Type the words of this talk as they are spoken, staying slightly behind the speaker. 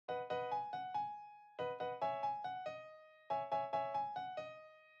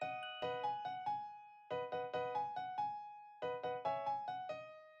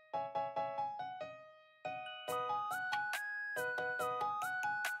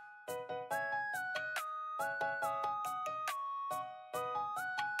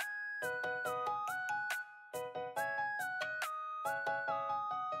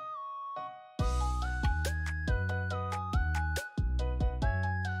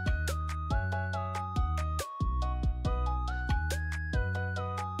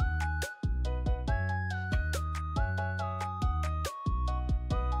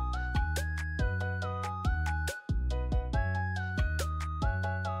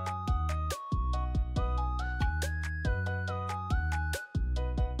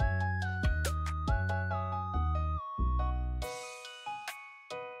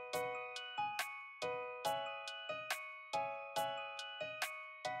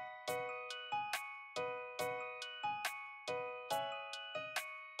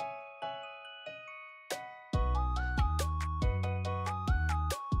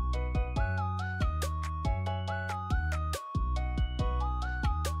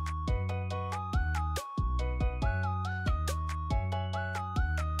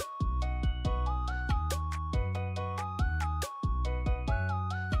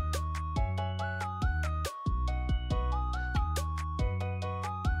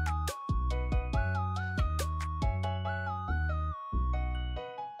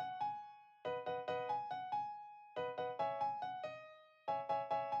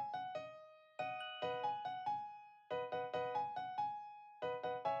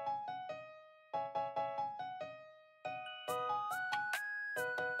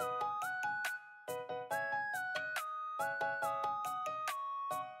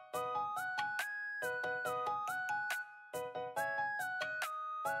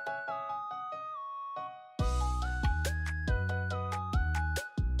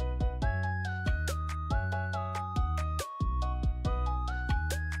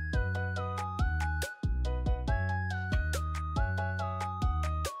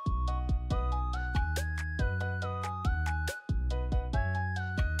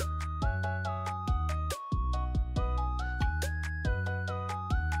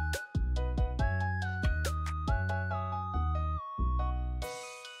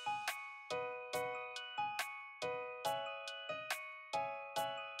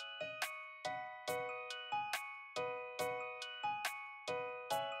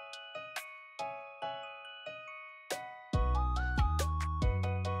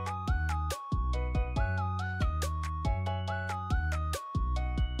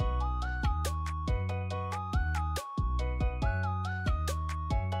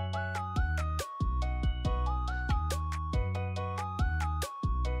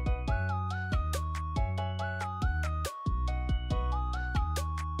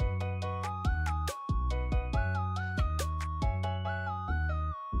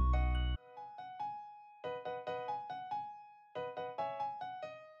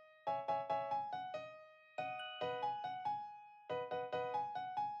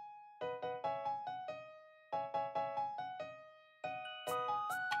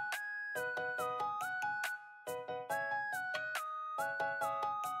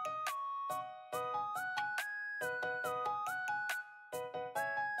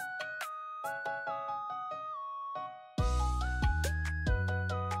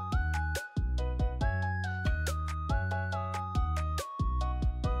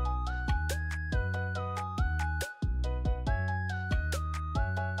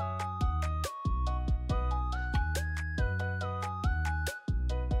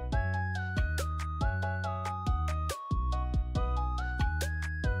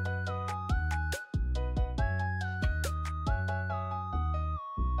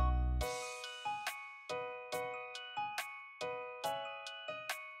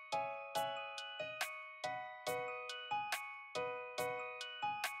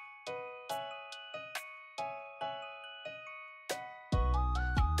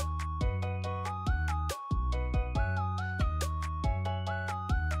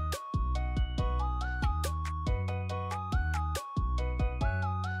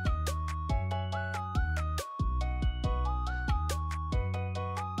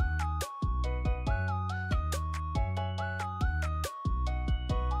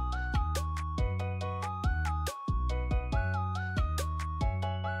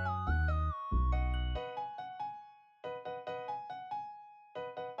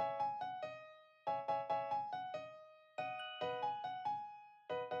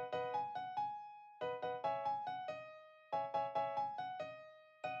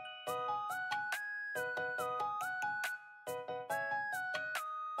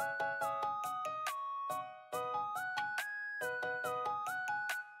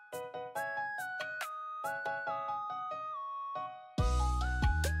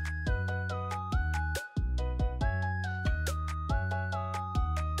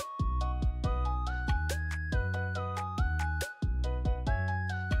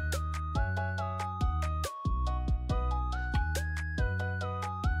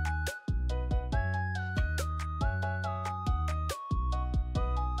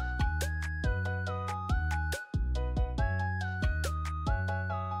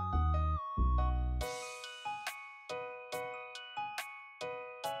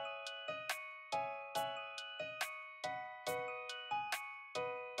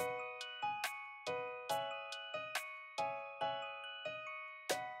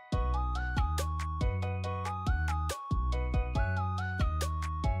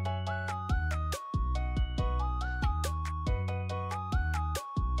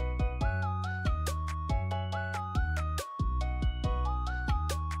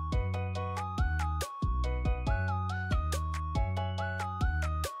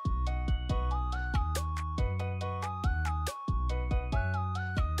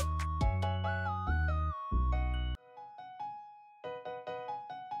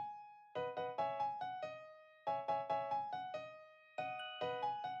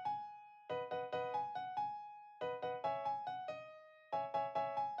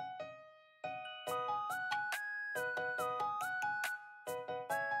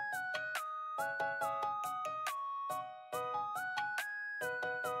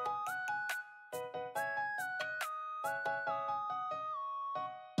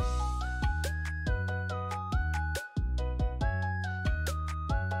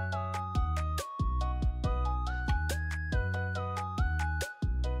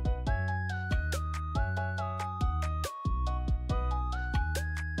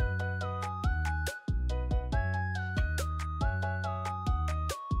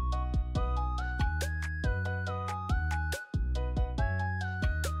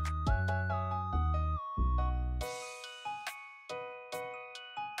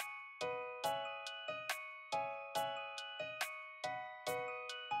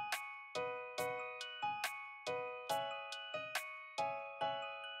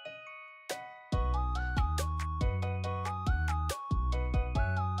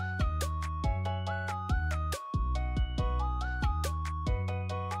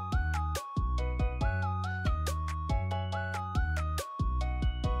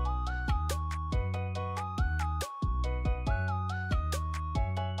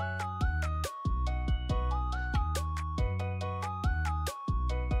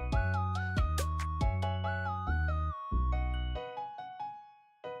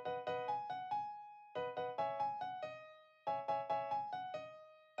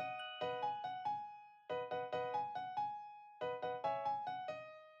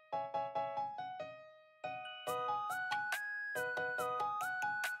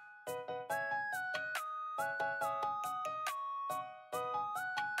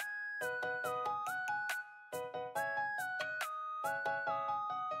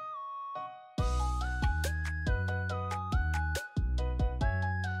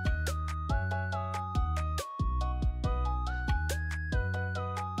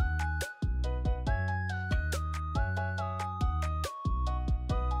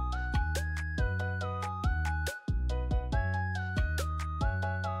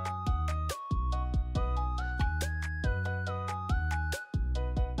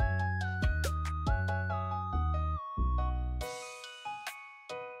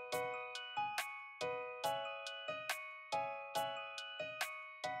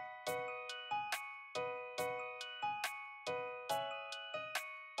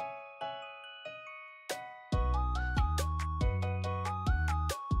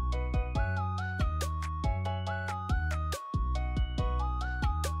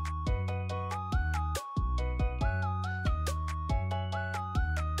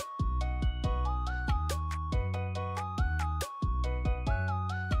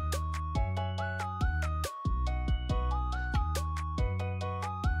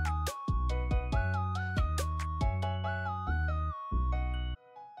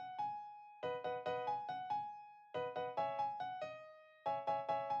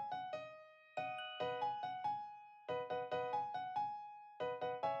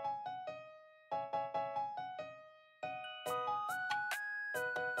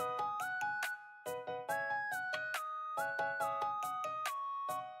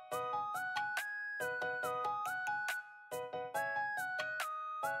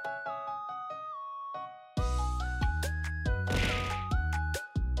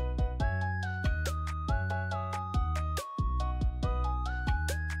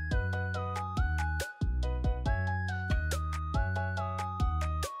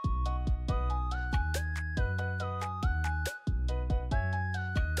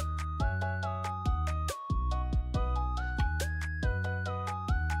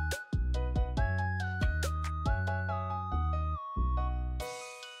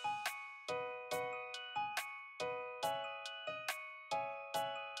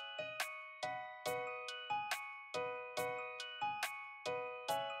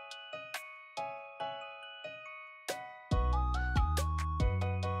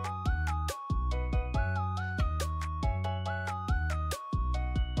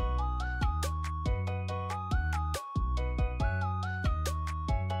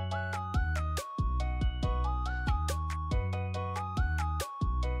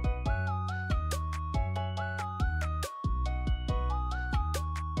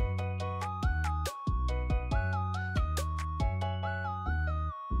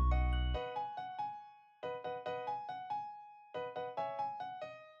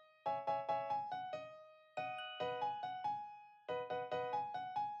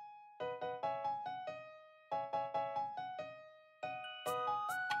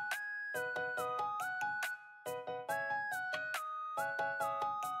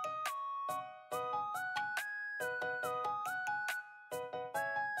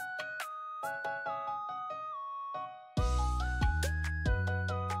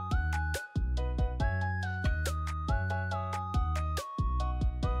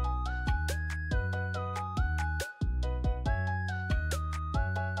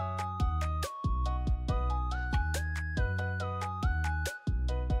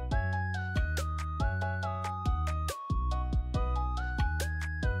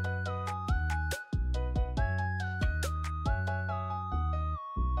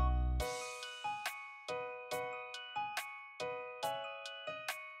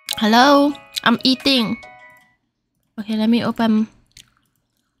Hello? I'm eating. Okay, let me open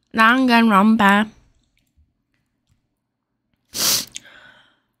Danganronpa.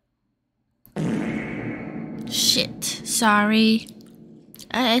 Shit, sorry.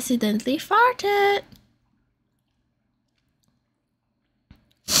 I accidentally farted.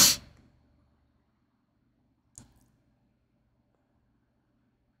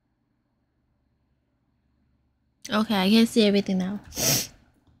 Okay, I can see everything now.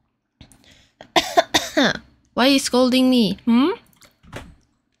 Why are you scolding me?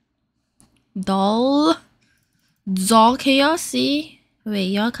 Doll? Doll, can y'all see? Wait,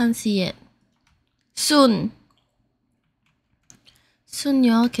 y'all can't see it. Soon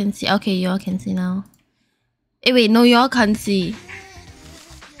y'all can see. Okay, y'all can see now. Hey, wait, no, y'all can't see.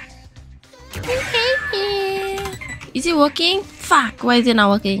 Is it working? Fuck, why is it not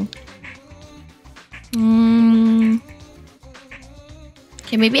working?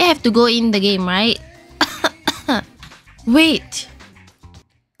 Okay, maybe I have to go in the game, right? Wait,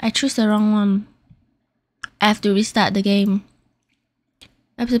 I chose the wrong one. I have to restart the game.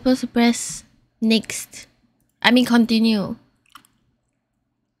 I'm supposed to press next. I mean continue.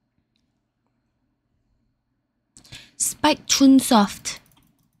 Spike Chunsoft.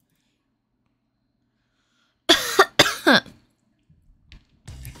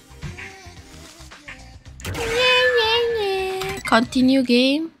 Continue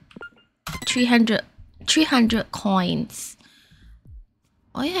game. 300 coins.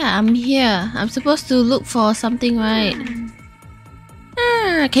 Oh yeah, I'm here. I'm supposed to look for something, right?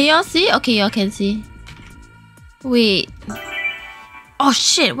 Can y'all see? Okay, y'all can see. Wait. Oh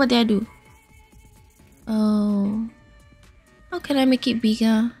shit, what did I do? Oh. How can I make it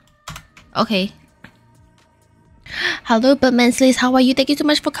bigger? Okay. Hello, Birdman Slays. How are you? Thank you so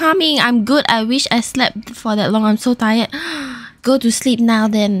much for coming. I'm good. I wish I slept for that long. I'm so tired. Go to sleep now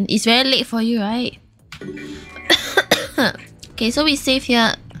then. It's very late for you, right? Okay, so we save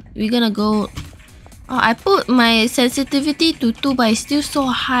here. We're gonna go... Oh, I put my sensitivity to 2, but it's still so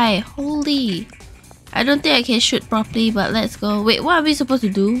high. Holy. I don't think I can shoot properly, but let's go. Wait, what are we supposed to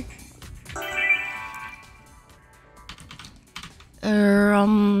do?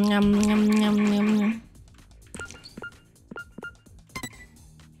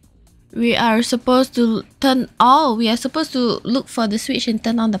 We are supposed to turn... Oh, we are supposed to look for the switch and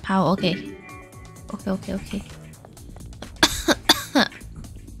turn on the power. Okay. Okay.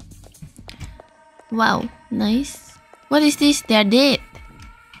 Wow, nice. What is this? They are dead.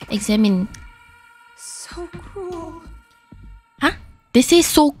 Examine. So cruel. Huh? They say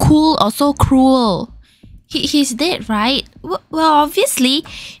so cool or so cruel. He's dead, right? Well, obviously.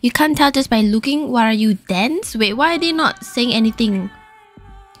 You can't tell just by looking. What are you, dense? Wait, why are they not saying anything?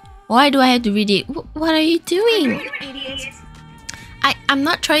 Why do I have to read it? What are you doing? I'm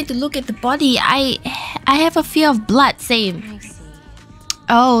not trying to look at the body. I have a fear of blood. Same.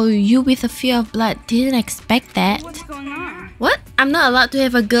 Oh, you with a fear of blood. Didn't expect that. What's going on? What? I'm not allowed to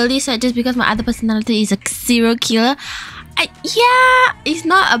have a girly side just because my other personality is a serial killer. Yeah, it's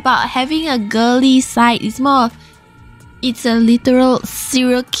not about having a girly side. It's more of... It's a literal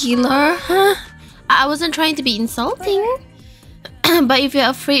serial killer. Huh? I wasn't trying to be insulting. But if you're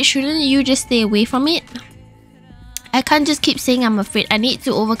afraid, shouldn't you just stay away from it? I can't just keep saying I'm afraid. I need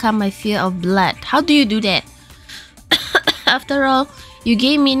to overcome my fear of blood. How do you do that? After all, you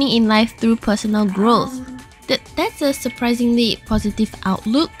gain meaning in life through personal growth. That's a surprisingly positive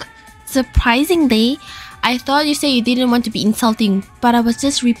outlook. Surprisingly, I thought you said you didn't want to be insulting, but I was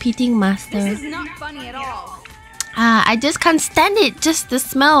just repeating, Master. This is not funny at all. I just can't stand it. Just the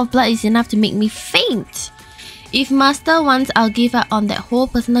smell of blood is enough to make me faint. If Master wants, I'll give up on that whole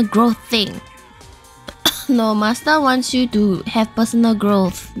personal growth thing. No, Master wants you to have personal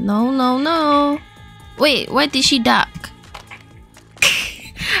growth. No. Wait, why did she duck?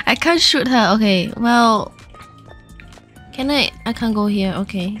 I can't shoot her. Okay, well... Can I can't go here.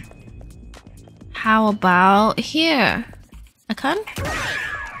 Okay. How about here? I can't?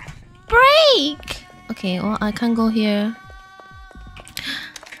 Break! Okay, well, I can't go here.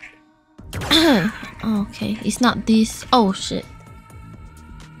 Okay, it's not this. Oh shit.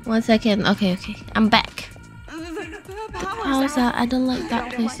 1 second. Okay. I'm back. The power's out. I don't like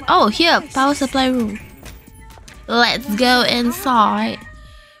that place. Oh, here, power supply room. Let's go inside.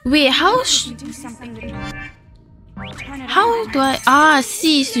 Wait, how do I...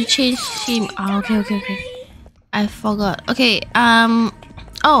 C is to change him. Okay. I forgot. Okay,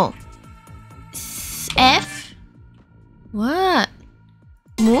 oh. F? What?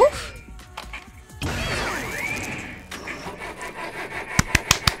 Move?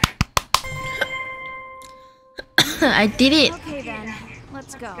 I did it. Okay then,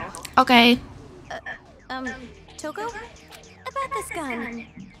 let's go. Okay. Toko? About this gun.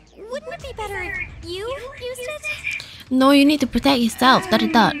 Wouldn't it be better if you used it? No, you need to protect yourself. Dot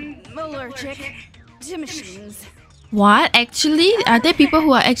dot dot. Allergic to machines. What? Actually? Are there people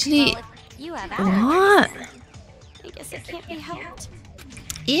who are actually... Well, if you have What? I guess it can't be helped.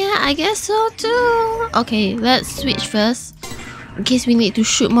 Yeah, I guess so too. Okay, let's switch first. In case we need to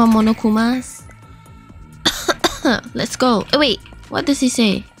shoot more Monokumas. Let's go. Oh, wait, what does he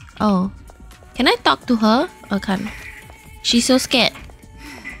say? Oh. Can I talk to her? I can't. She's so scared.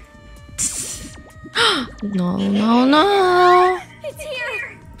 No, no, no. It's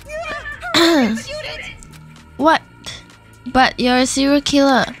here! Shoot it! What? But you're a serial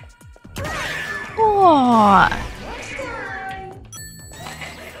killer. What?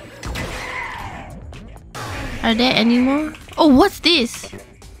 Are there any more? Oh, what's this?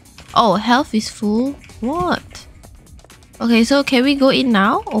 Oh, health is full. What? Okay, so can we go in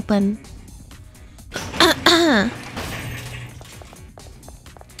now? Open.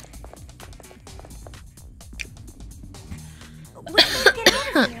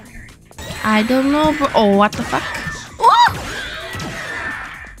 I don't know, bro. Oh, what the fuck? Oh!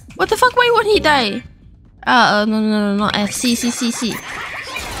 What the fuck? Why won't he die? No, not F. C.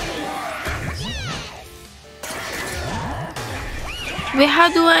 Wait,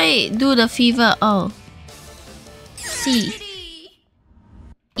 how do I do the fever? Oh. C.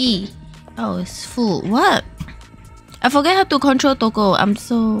 E. Oh, it's full. What? I forget how to control Toko. I'm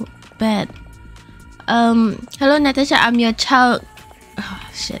so bad. Hello Nyatasha, I'm your child. Oh,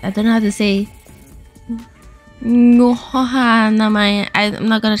 shit, I don't know how to say. I'm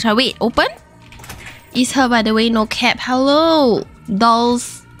not gonna try. Wait, open? Is her, by the way, no cap. Hello,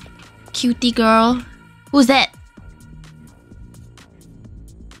 dolls. Cutie girl. Who's that?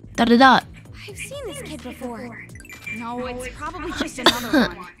 Dot dot dot. I've seen this kid before. No, it's probably just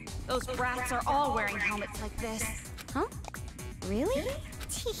another one. Those brats are all wearing helmets like this. Huh? Really?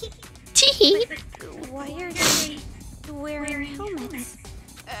 Tee. Why are they wearing helmets?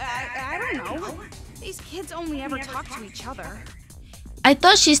 I don't know. These kids only ever talk to each other. I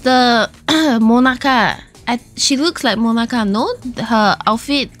thought she's the Monaka. She looks like Monaka, no? Her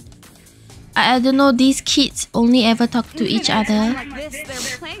outfit. I don't know, these kids only ever talk to each other. Like this,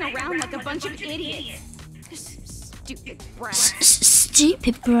 they're playing around like a bunch of idiots. Stupid brats.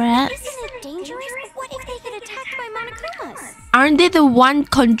 Stupid brat. Isn't it dangerous? What if they get attacked by Monokumas? Aren't they the one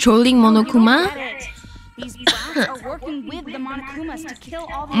controlling Monokuma? Get it. These brats are working with the Monokumas to kill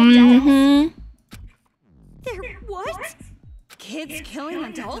all the adults. They're what? Kids killing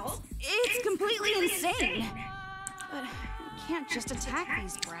adults? It's completely insane. But you can't just attack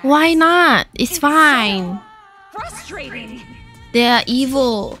these brats. Why not? It's fine. Frustrating. They are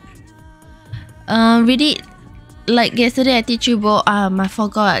evil. Read it. Like yesterday I teach you both. I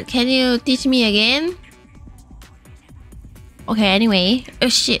forgot. Can you teach me again? Okay, anyway. Oh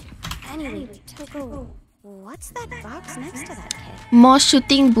shit. Anyway, Toko, what's that box next to that kid? More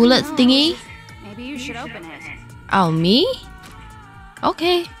shooting bullets thingy? Maybe you should open it. Oh, me?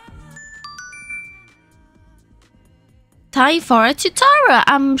 Okay. Time for a tutorial.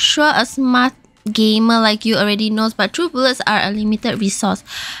 I'm sure a smart gamer like you already knows, but true bullets are a limited resource.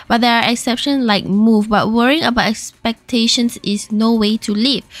 But there are exceptions like move, but worrying about expectations is no way to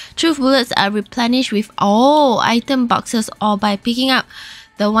live. True bullets are replenished with all item boxes or by picking up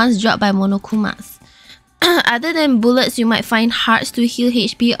the ones dropped by Monokumas. Other than bullets, you might find hearts to heal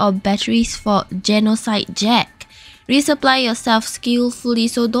HP or batteries for Genocide Jack. Resupply yourself skillfully,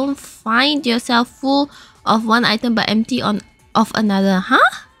 so don't find yourself full of one item but empty of another.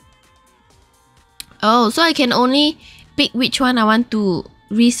 Huh? Oh, so I can only pick which one I want to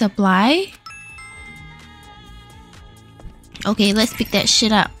resupply. Okay, let's pick that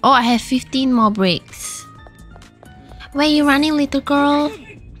shit up. Oh, I have 15 more breaks. Where are you running, little girl?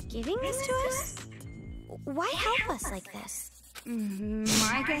 Giving this to us? Why help us like this?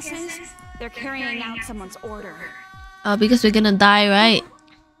 My guess is they're carrying out someone's order. Because we're gonna die, right?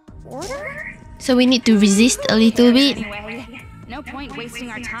 Order? So we need to resist a little bit. Anyway, no point wasting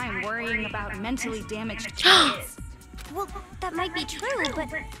our time worrying about mentally damaged kids. Well, that might be true, but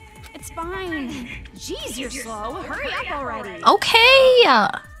It's fine. Jeez, you're slow. Hurry up already. Okay.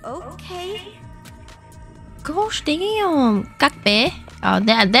 okay. Gosh damn. Kakpe. Oh,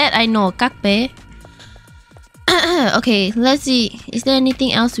 that I know. Kakpe. Okay, let's see. Is there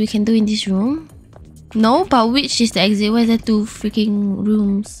anything else we can do in this room? No, but which is the exit? Where's the two freaking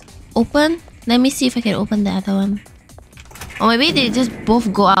rooms? Open? Let me see if I can open the other one. Or maybe they just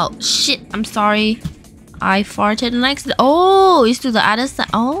both go out. Shit, I'm sorry. I farted next. Oh, it's to the other side.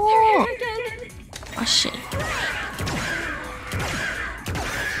 Oh. Oh shit.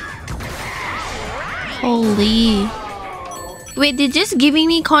 Holy. Wait, they're just giving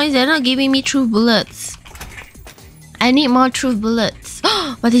me coins. They're not giving me truth bullets. I need more truth bullets.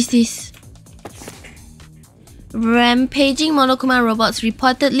 What is this? Rampaging Monokuma robots,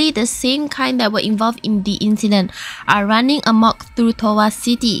 reportedly the same kind that were involved in the incident, are running amok through Towa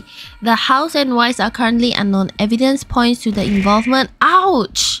City. The hows and whys are currently unknown. Evidence points to the involvement.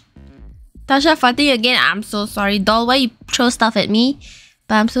 Ouch! Tasha farting again. I'm so sorry. Doll, why you throw stuff at me?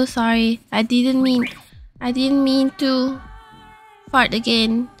 But I'm so sorry. I didn't mean to fart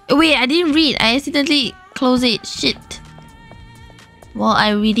again. Wait, I didn't read. I accidentally closed it. Shit. Well, I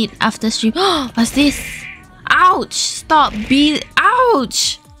read it after stream. What's this? Ouch! Stop!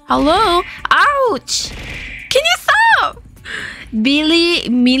 Ouch! Hello? Ouch! Can you stop? Billy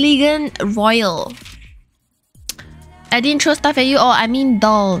Milligan Royal. I didn't throw stuff at you. Oh, I mean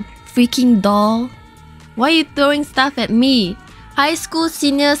doll. Freaking doll. Why are you throwing stuff at me? High school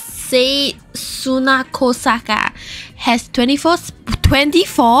senior Sei Sunakosaka has 24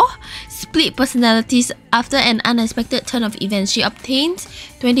 split personalities after an unexpected turn of events. She obtains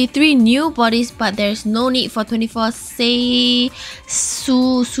 23 new bodies, but there's no need for 24 Sei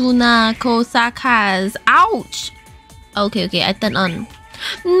Sunakosakas. Ouch! Okay, I turn on.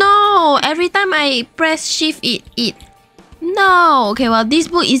 No! Every time I press shift, it. No! Okay, well, this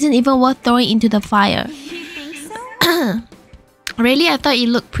book isn't even worth throwing into the fire. You think so? Really? I thought it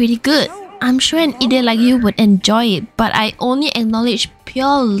looked pretty good. I'm sure an idiot like you would enjoy it, but I only acknowledge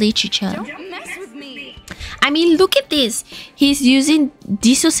pure literature. Don't mess with me. I mean, look at this. He's using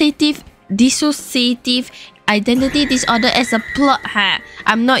dissociative identity disorder as a plot.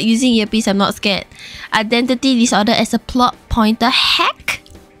 I'm not using earpiece, I'm not scared. Identity disorder as a plot pointer. Heck!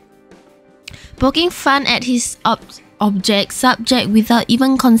 Poking fun at his subject without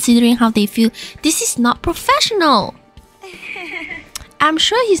even considering how they feel. This is not professional. I'm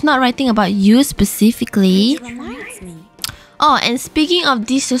sure he's not writing about you specifically. It reminds me. Oh, and speaking of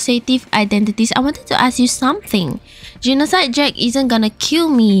dissociative identities, I wanted to ask you something. Genocide Jack isn't gonna kill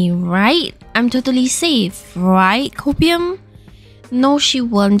me, right? I'm totally safe, right, Copium? No, she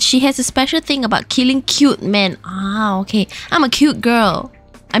won't. She has a special thing about killing cute men. Ah, okay. I'm a cute girl.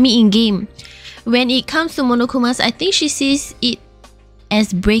 I mean, in-game. When it comes to Monokumas, I think she sees it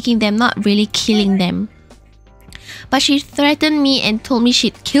as breaking them, not really killing them. But she threatened me and told me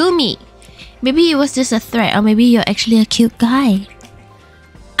she'd kill me. Maybe it was just a threat, or maybe you're actually a cute guy.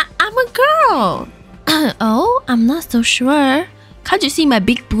 I'm a girl. Oh, I'm not so sure. Can't you see my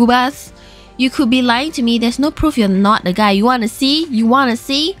big boobas? You could be lying to me. There's no proof you're not the guy. You wanna see?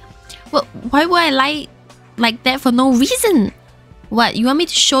 Well, why would I lie like that for no reason? What, you want me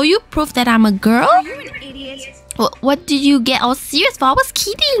to show you proof that I'm a girl? Are you an idiot? What did you get all serious for? I was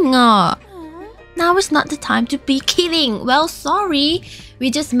kidding. Now is not the time to be kidding. Well, sorry. We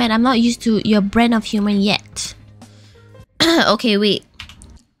just met. I'm not used to your brand of human yet. Okay, wait.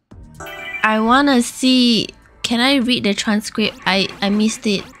 I wanna see. Can I read the transcript? I missed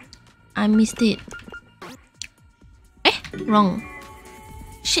it. Wrong.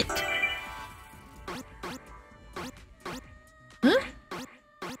 Shit. Huh?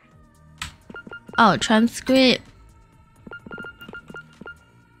 Oh, transcript.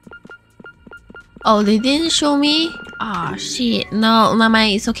 Oh, they didn't show me? Ah, shit. No, Mama,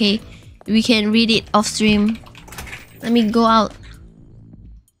 it's okay. We can read it off stream. Let me go out.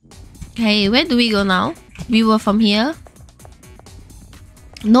 Okay, where do we go now? We were from here.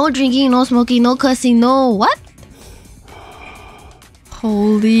 No drinking, no smoking, no cursing, no what?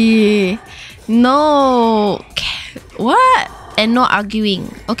 Holy. No. What? And no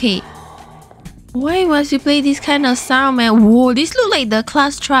arguing. Okay. Why must you play this kind of sound, man? Whoa, this look like the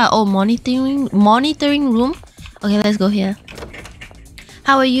class trial. Oh, monitoring room. Okay, let's go here.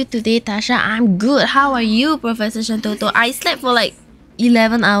 How are you today, Tasha? I'm good. How are you, Professor Shantoto? I slept for like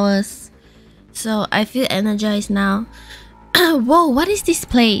 11 hours. So I feel energized now. Whoa, what is this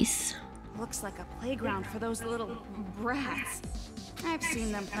place? Looks like a playground for those little brats. I've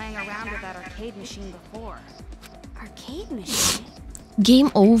seen them playing around with that arcade machine before. Arcade machine?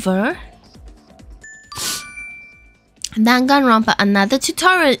 Game over? Danganronpa, another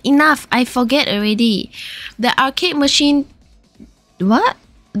tutorial. Enough, I forget already. The arcade machine... What?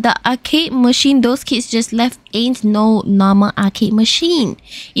 The arcade machine those kids just left ain't no normal arcade machine.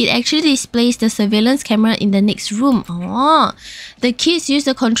 It actually displays the surveillance camera in the next room. Oh, the kids use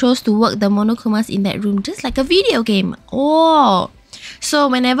the controls to work the Monokumas in that room, just like a video game. Oh, so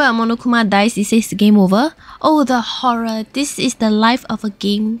whenever a Monokuma dies, it says game over. Oh, the horror. This is the life of a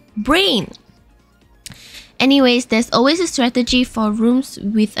game brain. Anyways, there's always a strategy for rooms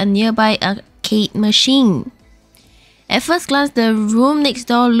with a nearby arcade machine. At first glance, the room next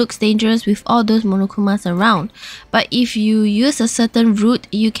door looks dangerous with all those monokumas around. But if you use a certain route,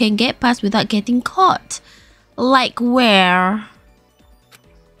 you can get past without getting caught. Like where?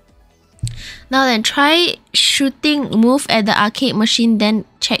 Now then, try shooting move at the arcade machine, then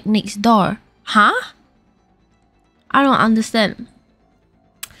check next door. Huh? I don't understand.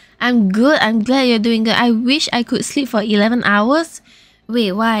 I'm good. I'm glad you're doing good. I wish I could sleep for 11 hours.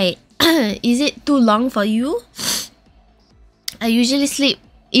 Wait, why? Is it too long for you? I usually sleep.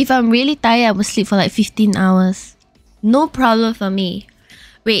 If I'm really tired, I will sleep for like 15 hours. No problem for me.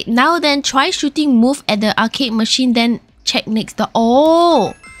 Wait, now then, try shooting move at the arcade machine, then check next door.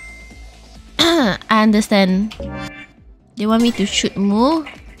 Oh! I understand. They want me to shoot move?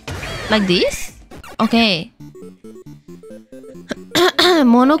 Like this? Okay.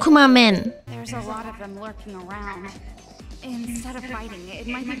 Monokuma man. There's a lot of them lurking around. Instead of fighting, it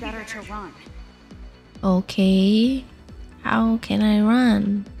might be better to run. Okay. How can I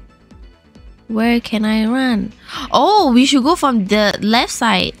run? Where can I run? Oh, we should go from the left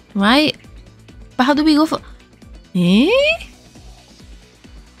side, right? But how do we go from... Eh?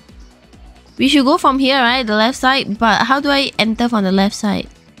 We should go from here, right? The left side. But how do I enter from the left side?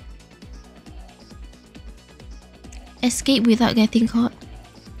 Escape without getting caught.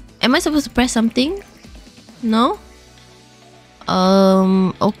 Am I supposed to press something? No?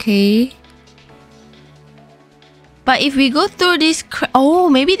 Okay. But if we go through this... Oh,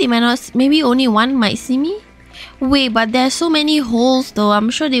 maybe they might not... Maybe only one might see me? Wait, but there are so many holes though. I'm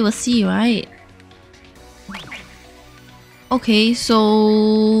sure they will see, right? Okay,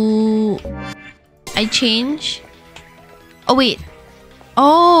 so... I change. Oh, wait.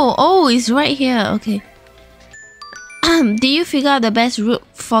 Oh, it's right here. Okay. Did you figure out the best route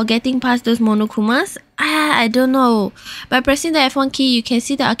for getting past those monokumas? I don't know. By pressing the F1 key, you can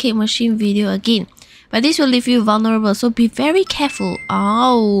see the arcade machine video again. But this will leave you vulnerable, so be very careful.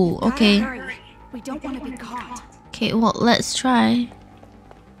 Oh, okay. We don't want to be caught. Okay, well, let's try.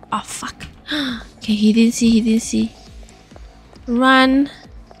 Oh, fuck. Okay, he didn't see. Run.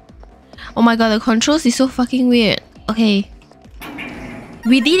 Oh my god, the controls is so fucking weird. Okay.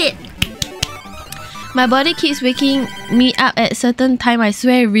 We did it! My body keeps waking me up at certain time, I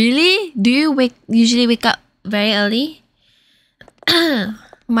swear. Really? Do you usually wake up very early?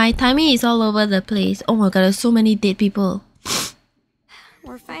 My timing is all over the place. Oh my god, there's so many dead people.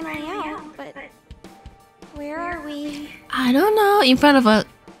 We're finally out, but where are we? I don't know. In front of a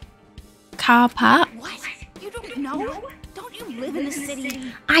car park? What? You don't know? Don't you live in the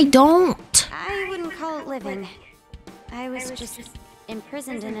city? I don't. I wouldn't call it living. I was just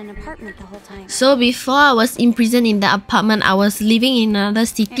imprisoned in an apartment the whole time. So before I was imprisoned in the apartment, I was living in another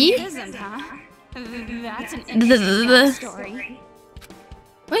city? Imprisoned, huh? That's an interesting story.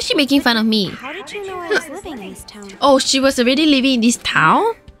 Why is she making fun of me? How did you know I was living in this town? Oh, she was already living in this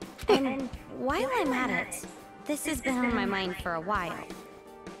town? And while I'm at it, this has been on my mind for a while.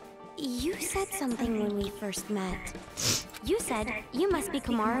 You said something when we first met. You said you must be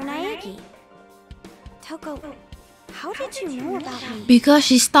Komaru Naegi. Toko, how did you know about me? Because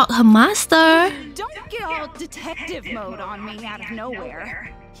she stalked her master. Don't get all detective mode on me out of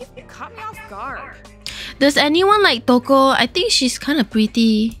nowhere. You caught me off guard. Does anyone like Toko? I think she's kind of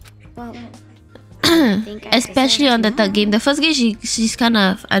pretty. Well, especially on the third game. The first game, she's kind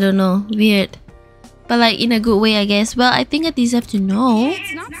of, I don't know, weird. But like in a good way, I guess. Well, I think I deserve to know.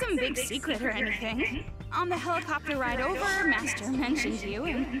 It's not some big secret or anything. On the helicopter ride over, Master mentioned you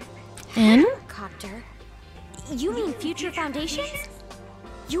and... Helicopter? You mean Future Foundations?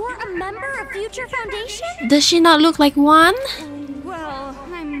 You're a member of Future Foundation? Does she not look like one? Well,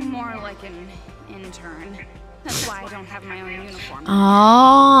 I'm more like an intern. That's why I don't have my own uniform.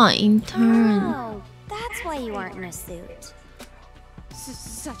 Oh, intern. Oh, that's why you aren't in a suit.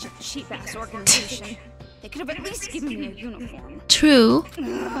 Such a cheap-ass organization. They could have at least given me a uniform. True.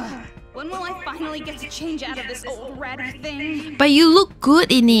 When will I finally get to change out of this old ratty thing? But you look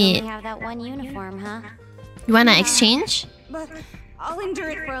good in You it. only have that one uniform, huh? You wanna exchange? But I'll endure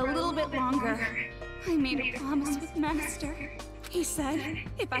it for a little bit longer. I made a promise with Master. He said,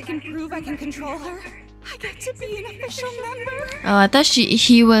 if I can prove I can control her, I get to be an official member. Oh, I thought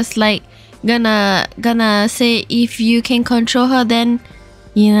he was like gonna say if you can control her, then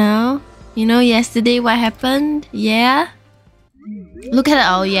you know yesterday what happened? Yeah. Look at it.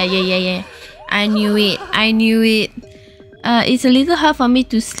 Oh yeah. I knew it. It's a little hard for me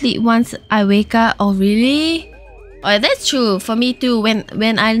to sleep once I wake up. Oh really? Oh, that's true for me too.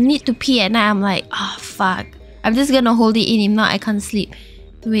 When I need to pee at night, I'm like, oh fuck. I'm just gonna hold it in. If not, I can't sleep.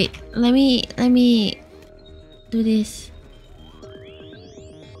 Wait, let me do this.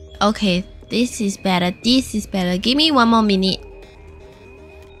 Okay, This is better. This is better. Give me 1 more minute.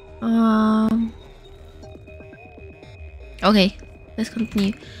 Okay, let's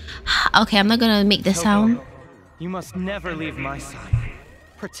continue. Okay, I'm not gonna make the sound. You must never leave my side.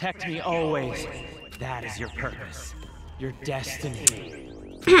 Protect me always. That is your purpose. Your destiny.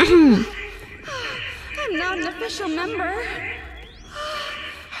 I'm not an official member.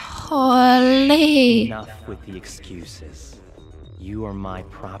 Holy. Enough with the excuses. You are my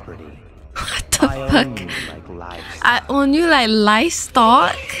property. What the I fuck? own you like livestock. I own you like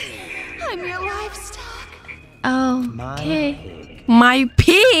livestock? I'm your livestock. Oh, My okay. pig. My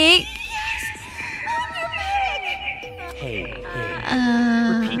pig? Hey,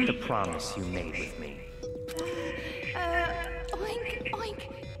 repeat the promise you made with me. Oink, oink,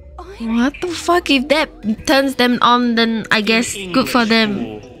 oink. What the fuck? If that turns them on, then I guess good for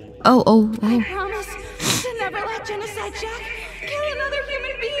them. Oh. I promise to never let Genocide Jack kill another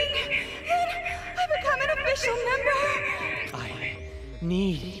human being. Then I become an official member. I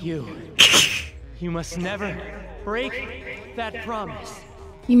need you. You must never break that promise.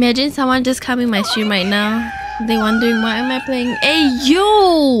 Imagine someone just coming my stream right now. They wondering why am I playing. Hey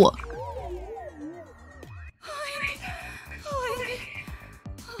yo!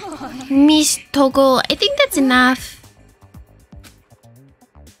 Miss Togo, I think that's enough.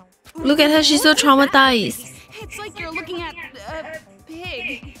 Look at her, she's so traumatized. It's like you're looking at a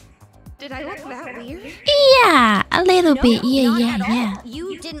pig. Did I look that weird? Yeah, a little bit. Yeah.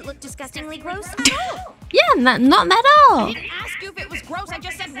 You didn't look disgustingly gross at all. Yeah, not at all. I didn't ask you if it was gross, I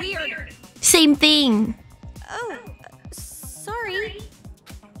just said weird. Same thing. Oh, sorry.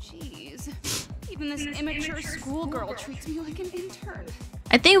 Jeez. Even this immature schoolgirl treats me like an intern.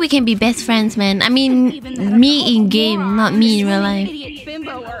 I think we can be best friends, man. I mean, me in game, not me in real life. Idiot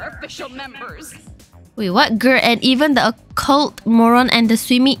bimbo are official members. Wait, what? Girl, and even the occult moron and the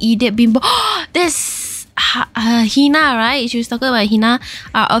swimming idiot bimbo. This Hina, right? She was talking about Hina,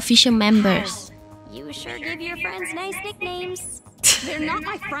 are official members. You sure give your friends nice nicknames. They're not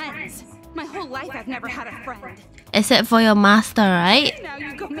my friends. My whole life I've never had a friend. Except for your master, right? Now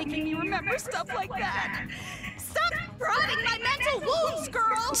you go making me remember stuff like that. Stop prodding my mental wounds,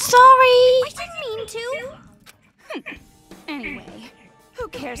 girl! Sorry. I didn't mean to. Anyway, who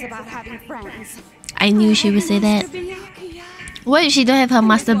cares about having friends? I knew she would say that. What if she don't have her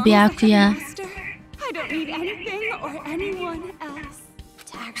master Byakuya? I don't need anything or anyone else.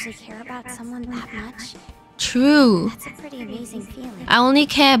 To actually care about someone that much, True. that's a pretty amazing feeling. I only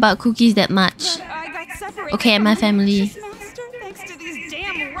care about cookies that much. But I got separated Okay, from my my family. precious master thanks to these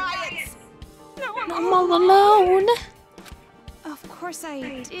damn riots. Now I'm all alone. Of course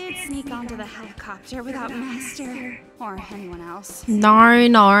I did sneak onto the helicopter without Master or anyone else. No.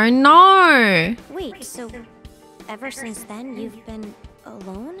 Wait, so ever since then you've been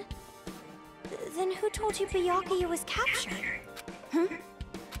alone? Then who told you Byakuya was captured?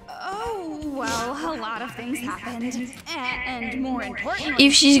 Oh, well, a lot of things happened. And more importantly...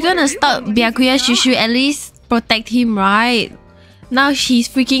 If she's gonna stop Byakuya, she should at least protect him, right? Now she's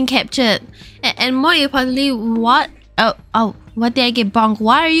freaking captured. And more importantly, what? Oh, what did I get wrong?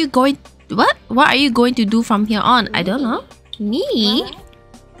 What are you going to do from here on? I don't know. Me? Well,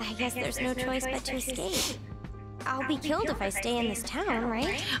 I guess there's no choice but to escape. I'll be killed if I stay in this town,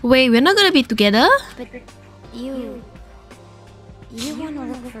 right? Wait, we're not gonna be together? But you want to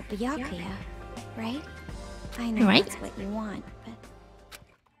look for Byakuya, right? I know Right. that's what you want,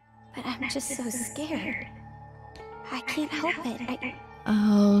 but I'm just so scared. I can't help it.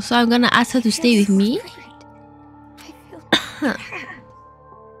 Oh, so I'm gonna ask her to stay with me? I feel bad.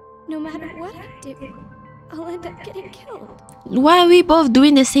 No matter what I do, I'll end up getting killed. Why are we both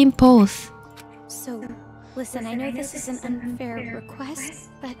doing the same pose? So, listen, I know this is an unfair request,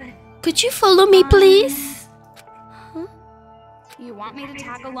 but Could you follow me, please? You want me to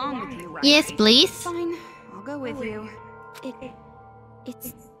tag along with you, right? Yes, please. Fine, I'll go with you.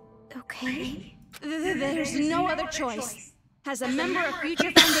 it's okay. There's no other choice. As a member of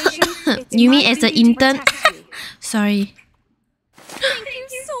Future Foundation, it's You mean my as an duty to intern? protect you. Sorry. Thank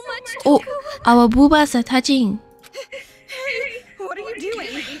you so much, Oh, Toku. our boobas are touching. What are you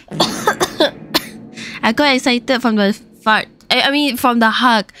doing? I got excited from the fart. I mean, from the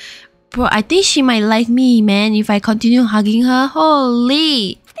hug. Bro, I think she might like me, man, if I continue hugging her.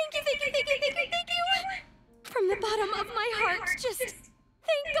 Holy. Thank you. From the bottom of my heart, just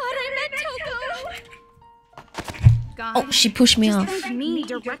thank God I met Toko. God, Oh, she pushed me just off. thank me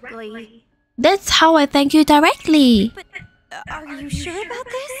directly. That's how I thank you directly. But are you sure about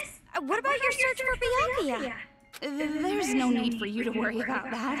this? What about your search for Byakuya? There's no need for you to worry about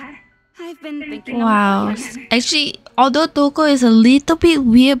that. I've been thinking Wow. about you. Actually, although Toko is a little bit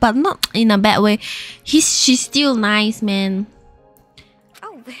weird, but not in a bad way, she's still nice, man.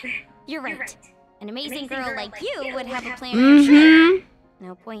 Oh, you're right. An amazing girl like you would have a plan for sure. Mm-hmm.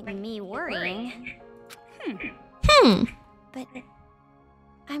 No point in me worrying. But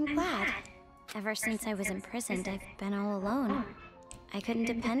I'm glad. Ever since I was imprisoned, I've been all alone. I couldn't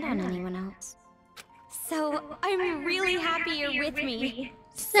depend on anyone else. So I'm really happy you're with me.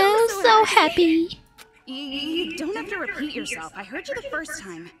 So happy. You don't have to repeat yourself. I heard you the first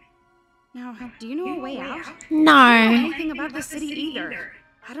time. Now, do you know a way out? I don't know No. anything about the city either.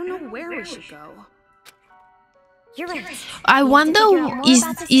 I don't know where we should go. You're right. I wonder,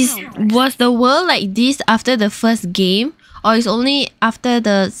 was the world like this after the first game, or is only after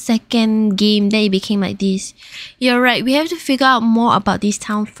the second game that it became like this? You're right. We have to figure out more about this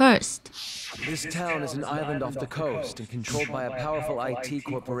town first. This town is an island off the coast and controlled by a powerful IT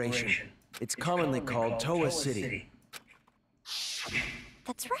corporation. It's commonly called Toa City.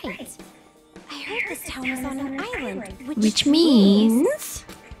 That's right. I heard this town was on an island, Which means...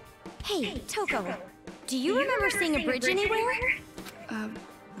 Hey, Toko, do you remember seeing a bridge anywhere?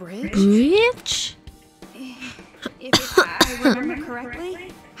 Bridge? Bridge? If I remember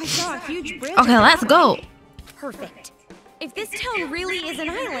correctly, I saw a huge bridge. Okay, let's go. Perfect. If this town really is an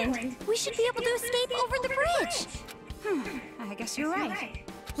island, we should be able to escape over the bridge. I guess you're right.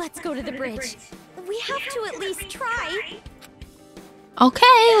 Let's go to the bridge. We have to at least try.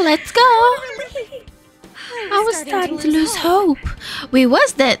 Okay, let's go. I was starting to lose hope. Wait,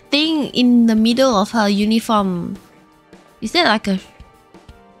 what's that thing in the middle of her uniform? Is that like a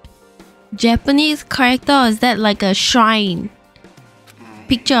Japanese character, or is that like a shrine?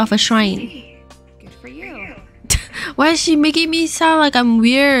 Picture of a shrine. Good for you. Why is she making me sound like I'm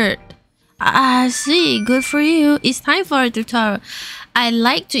weird? See, good for you. It's time for a tutorial. I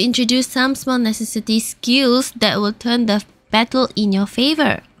like to introduce some small necessity skills that will turn the battle in your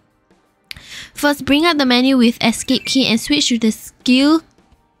favor. First, bring up the menu with escape key and switch to the skill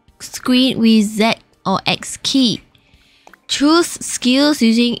screen with Z or X key. Choose skills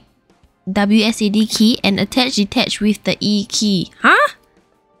using WSAD key and attach detach with the E key. Huh?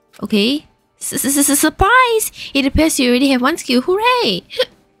 Okay. Surprise! It appears you already have one skill. Hooray!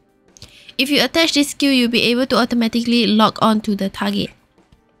 If you attach this skill, you'll be able to automatically log on to the target.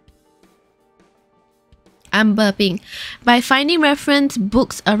 I'm burping. By finding reference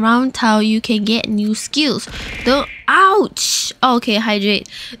books around town, you can get new skills. Ouch! Okay, hydrate.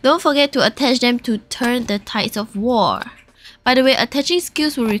 Don't forget to attach them to turn the tides of war. By the way, attaching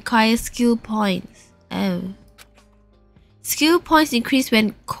skills will require skill points. Oh. Skill points increase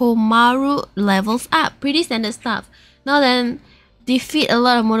when Komaru levels up. Pretty standard stuff. Now then, defeat a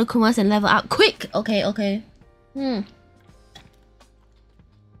lot of Monokumas and level up. Quick! Okay.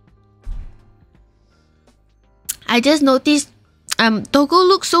 I just noticed Toko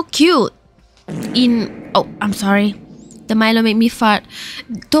looks so cute oh, I'm sorry. The Milo made me fart.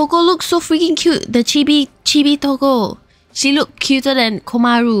 Toko looks so freaking cute. The chibi Toko. She looked cuter than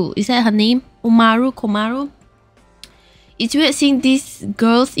Komaru. Is that her name? Komaru? It's weird seeing these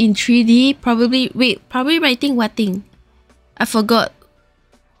girls in 3D. Probably writing what thing? I forgot.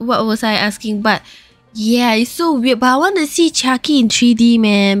 What was I asking? But yeah, it's so weird. But I want to see Chiaki in 3D,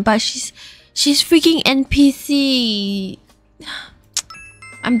 man. But she's freaking NPC.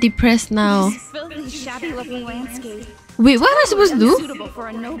 I'm depressed now. This filthy, shabby-looking landscape. Wait, what am I supposed to do? Suitable for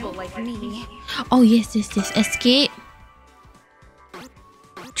a noble like me. Oh yes. Escape.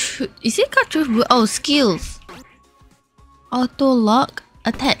 Is it called truth? Oh, skills. Auto lock.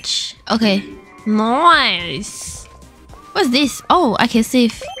 Attach. Okay. Nice. What's this? Oh, I can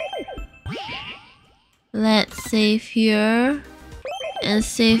save. Let's save here. And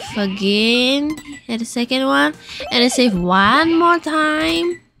save again. And the second one. And then save one more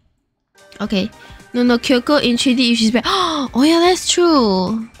time. Okay. No, Kyoko in 3D if she's back. Oh yeah, that's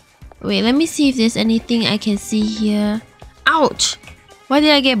true. Wait, let me see if there's anything I can see here. Ouch! Why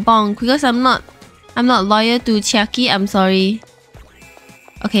did I get bonked? Because I'm not loyal to Chiaki. I'm sorry.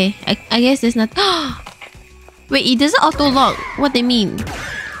 Okay, I guess there's nothing. Wait, it doesn't auto lock. What they mean?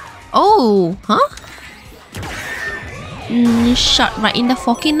 Oh, huh? Shot right in the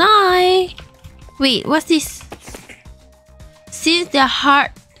fucking eye. Wait, what's this? Since their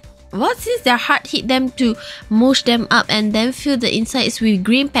heart hit them to mush them up and then fill the insides with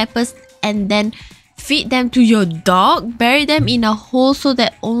green peppers and then feed them to your dog. Bury them in a hole so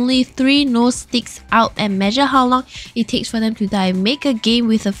that only 3 nose sticks out and measure how long it takes for them to die. Make a game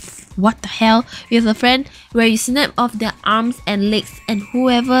with a with a friend where you snap off their arms and legs and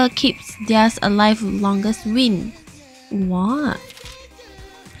whoever keeps theirs alive longest win. What?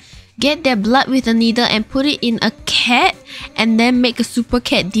 Get their blood with a needle and put it in a cat, and then make a super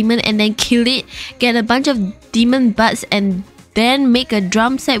cat demon and then kill it. Get a bunch of demon butts and then make a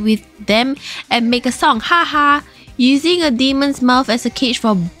drum set with them and make a song. Haha. Using a demon's mouth as a cage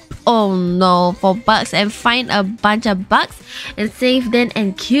for bugs, and find a bunch of bugs and save them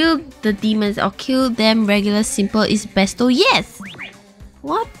and kill the demons, or kill them regular. Simple is best. Oh yes.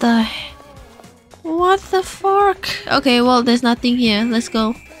 What the fork? Okay, well, there's nothing here. Let's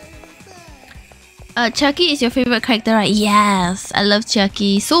go. Chucky is your favorite character, right? Yes, I love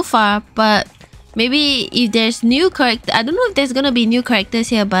Chucky so far, but maybe if there's new character, I don't know if there's gonna be new characters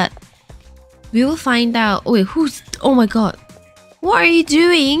here, but we will find out. Oh wait, oh my god. What are you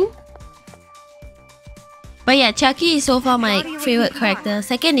doing? But yeah, Chucky is so far my favorite character.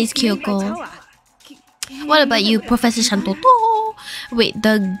 Second is Kyoko. What about you, Professor Shantoto? Wait,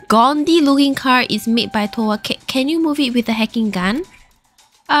 the Gandhi looking car is made by Towa. Can you move it with a hacking gun?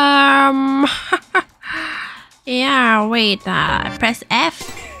 Yeah, wait, press F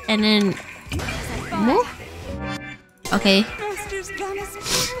and then move. Okay. Master's gun is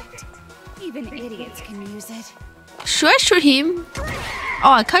perfect. Even idiots can use it. Should I shoot him?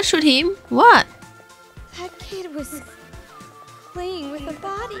 Oh, I can't shoot him. What? That kid was playing with a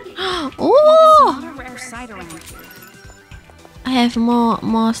body. Oh! Not a rare sight around here. I have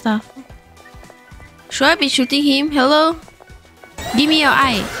more stuff. Should I be shooting him? Hello? Give me your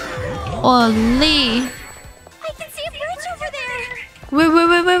eye. Holy. I can see a bridge over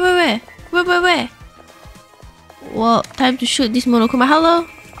there. Where? Well, time to shoot this Monokuma. Hello?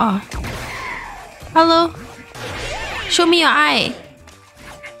 Oh. Hello? Show me your eye.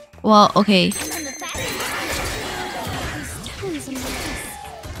 Well, okay. It's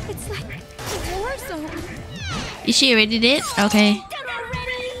like a war zone. Is she already dead? Okay.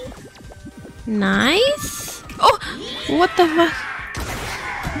 Nice. Oh! What the fuck?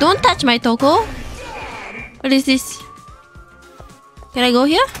 Don't touch my Toko. What is this? Can I go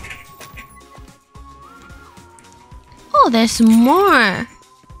here? Oh, there's more.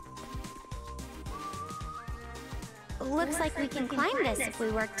 Looks like we can climb this if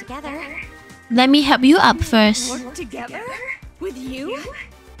we work together. Let me help you up first. Work together? With you?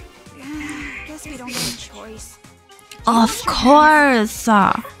 Guess we don't have a choice. Of course.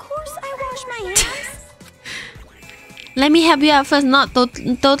 Of course I wash my hands. Let me help you up first. Not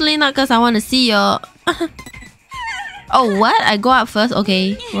totally not because I want to see your... Oh, what? I go up first?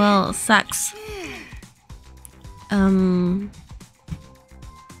 Okay. Well, sucks.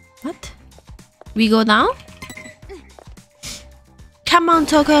 What? We go down? Come on,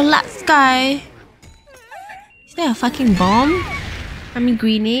 Toko, let's go. Is there a fucking bomb? I mean,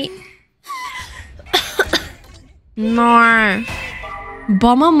 grenade? No.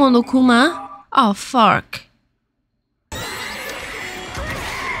 Bomber Monokuma? Oh, fuck.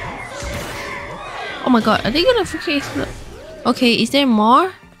 Oh my god, are they gonna freaking explode? Okay, is there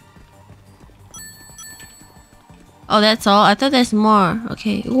more? Oh, that's all? I thought there's more.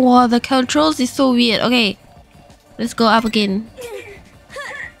 Okay. Wow, the controls is so weird. Okay. Let's go up again.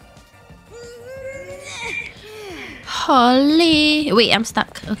 Holy. Wait, I'm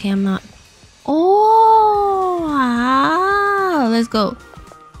stuck. Okay, I'm not. Oh, wow. Let's go.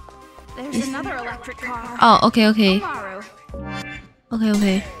 There's another electric car. Oh, okay. Tomorrow.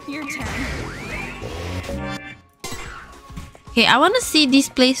 Okay. Your turn. Okay, I want to see this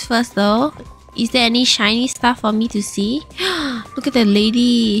place first though. Is there any shiny stuff for me to see? Look at that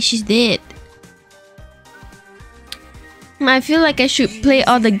lady. She's dead. I feel like I should play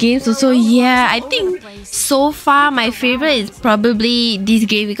all the games also. Yeah, I think so far my favorite is probably this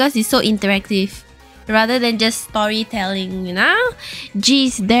game because it's so interactive rather than just storytelling, you know?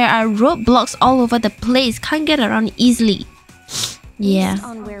 Geez, there are roadblocks all over the place. Can't get around easily. Yeah. Based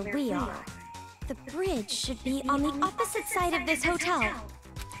on where we are, the bridge should be on the opposite side of this hotel.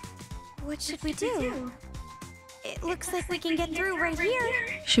 What should we do? It looks like we can get through right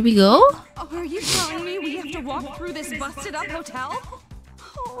here. Should we go? Oh, are you telling me we have to walk through this busted up hotel?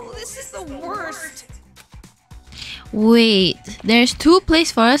 Oh, this is the worst. Wait, there's two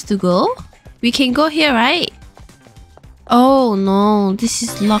places for us to go? We can go here, right? Oh no, this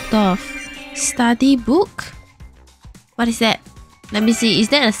is locked off. Study book? What is that? Let me see, is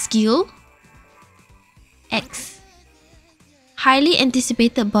that a skill? X. Highly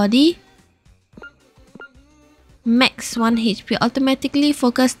anticipated body. Max 1 HP. Automatically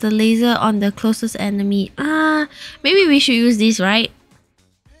focus the laser on the closest enemy. Maybe we should use this, right?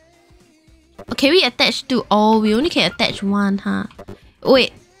 Can we attach to... Oh, we only can attach one, huh?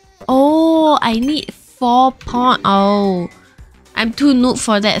 Wait. Oh, I need 4 points. Oh. I'm too noob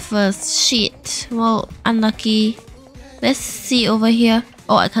for that first. Shit. Well, unlucky. Let's see over here.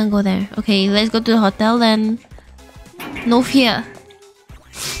 Oh, I can't go there. Okay, let's go to the hotel then. No fear.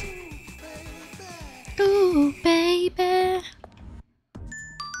 Ooh, baby.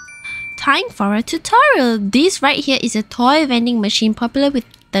 Time for a tutorial. This right here is a toy vending machine popular with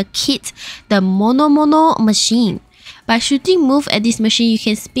the kids, the Mono machine. By shooting move at this machine, you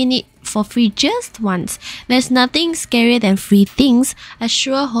can spin it for free just once. There's nothing scarier than free things. I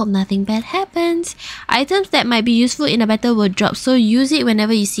sure hope nothing bad happens. Items that might be useful in a battle will drop, so use it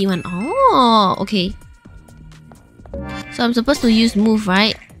whenever you see one. Oh, okay. So I'm supposed to use move,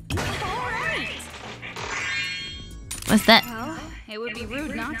 right? What's that? Well, it would be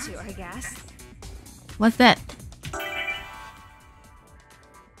rude not to, I guess. What's that?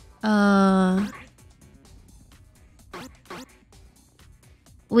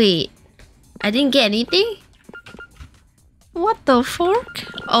 Wait, I didn't get anything? What the fuck?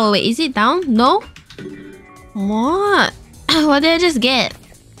 Oh wait, is it down? No? What? What did I just get?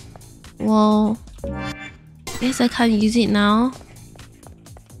 Well, guess I can't use it now.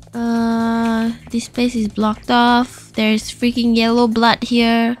 This place is blocked off. There's freaking yellow blood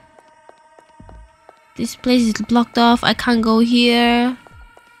here. This place is blocked off. I can't go here.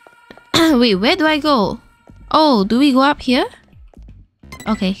 Wait, where do I go? Oh, do we go up here?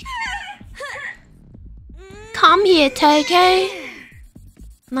 Okay. Come here, TK.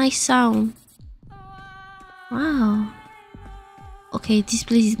 Nice sound. Wow. Okay, this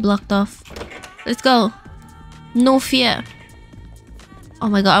place is blocked off. Let's go. No fear. Oh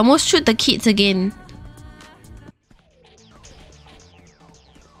my god, I almost shoot the kids again.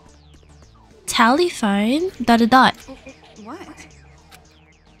 Telephone? ... What?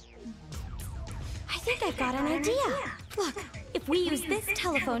 I think I've got an idea. Look, if we use this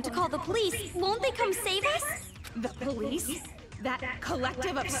telephone to call the police, won't they come save us? The police? That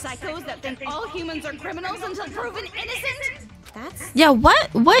collective of psychos that think all humans are criminals until proven innocent? That's... Yeah,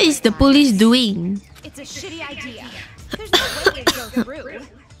 what is the police doing? It's a shitty idea. There's no way it'd go through.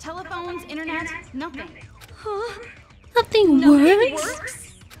 Telephones, internet, nothing. Huh? Nothing Nothing works? works?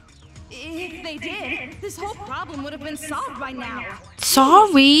 If they did, this whole problem would have been solved by now.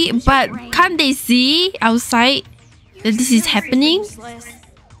 Sorry, but can't they see outside that this is happening? Useless.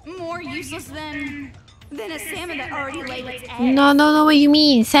 More useless than a salmon that already laid its eggs. No, what you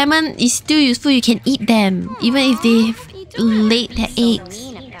mean? Salmon is still useful, you can eat them, even if they've laid their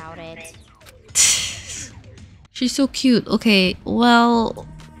eggs. Mean about it. She's so cute. Okay, well,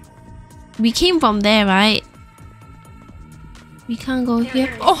 we came from there, right? We can't go here.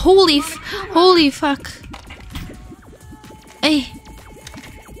 Oh, holy fuck. Hey.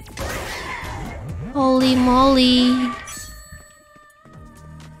 Holy moly.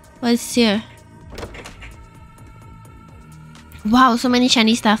 What's here? Wow, so many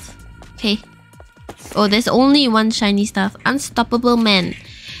shiny stuff. Okay. Oh, there's only one shiny stuff. Unstoppable man.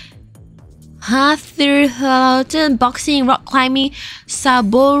 Boxing, rock climbing,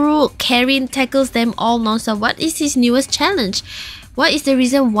 Saboru Karin tackles them all non-stop. What is his newest challenge? What is the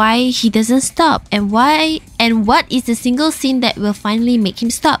reason why he doesn't stop? And what is the single scene that will finally make him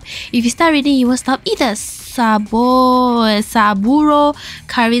stop? If you start reading, you won't stop either. Saburo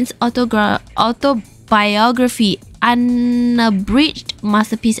Karin's autobiography, unabridged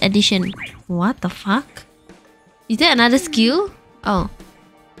masterpiece edition. What the fuck? Is there another skill? Oh.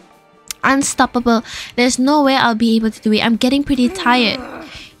 Unstoppable. There's no way I'll be able to do it. I'm getting pretty tired.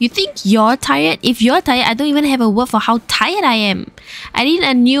 You think you're tired? If you're tired, I don't even have a word for how tired I am. I need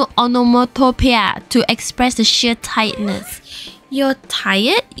a new onomatopoeia to express the sheer tiredness. You're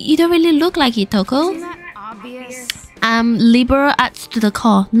tired? You don't really look like it, Toko. Isn't that obvious? I'm liberal arts to the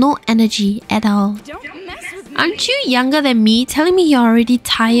core. No energy at all. Don't mess with me. Aren't you younger than me? Telling me you're already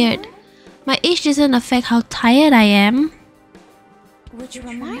tired. My age doesn't affect how tired I am. Which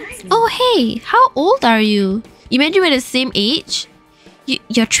reminds me. Oh hey, how old are you? Imagine we're the same age.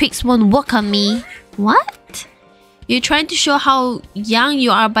 Your tricks won't work on me. What? You're trying to show how young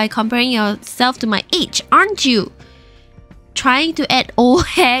you are by comparing yourself to my age, aren't you? Trying to add old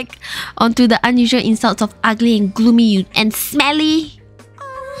heck onto the unusual insults of ugly and gloomy and smelly?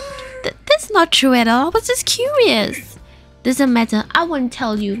 That's not true at all. I was just curious. Doesn't matter. I won't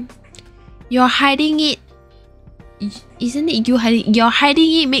tell you. You're hiding it. Isn't it you hiding? You're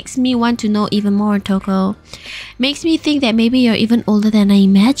hiding it makes me want to know even more, Toko. Makes me think that maybe you're even older than I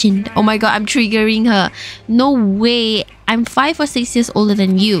imagined. Oh my god, I'm triggering her. No way. I'm 5 or 6 years older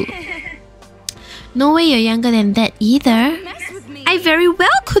than you. No way you're younger than that either. Mess with me. I very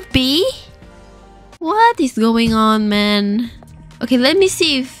well could be. What is going on, man? Okay, let me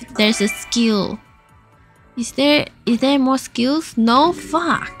see if there's a skill. Is there more skills? No?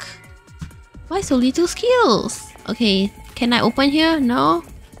 Fuck. Why so little skills? Okay, Can I open here? No.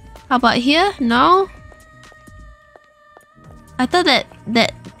 How about here? No. I thought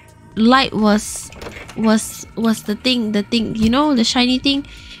that light was the thing, you know, the shiny thing.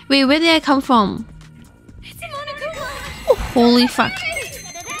 Wait, where did I come from? Oh, holy fuck.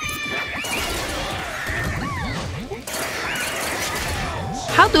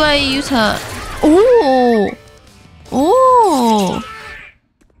 How do I use her? Oh! Oh!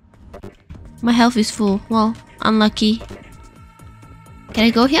 My health is full. Well, unlucky. Can I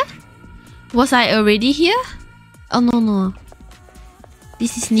go here? Was I already here? Oh, no.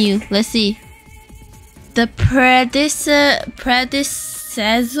 This is new. Let's see. The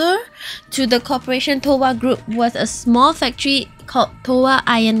predecessor to the corporation Towa Group was a small factory called Towa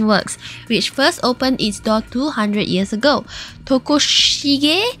Iron Works, which first opened its door 200 years ago.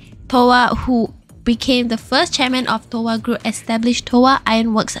 Tokushige Towa, who became the first chairman of Towa Group, established Towa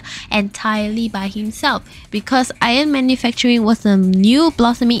Iron Works entirely by himself. Because iron manufacturing was a new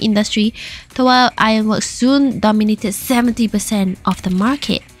blossoming industry, Towa Iron Works soon dominated 70% of the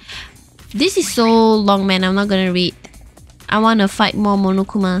market. This is so long, man. I'm not gonna read. I wanna fight more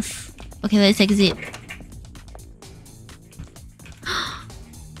Monokumas. Okay, let's exit.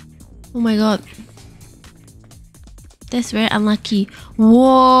 Oh my god. That's very unlucky.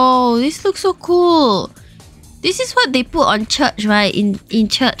 Whoa, this looks so cool. This is what they put on church, right? In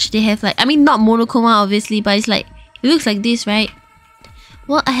church, they have like, I mean, not Monokuma obviously, but it's like, it looks like this, right?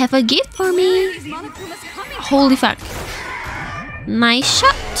 Well, I have a gift for me. Holy fuck. Nice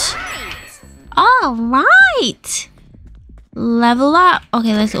shot. Alright. Level up.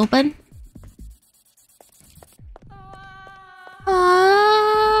 Okay, let's open.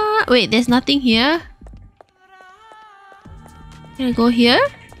 Wait, there's nothing here. Can I go here?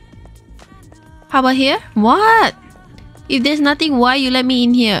 How about here? What? If there's nothing, why you let me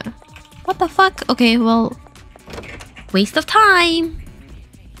in here? What the fuck? Okay, well, waste of time.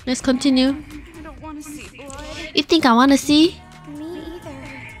 Let's continue. I don't want to see blood. You think I want to see? Me either.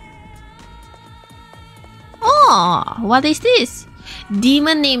 Oh, what is this?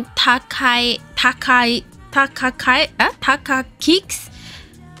 Demon named Takakix.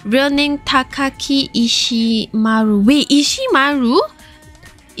 Real name Takaki Ishimaru. Wait, Ishimaru?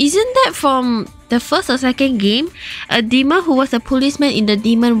 Isn't that from the first or second game? A demon who was a policeman in the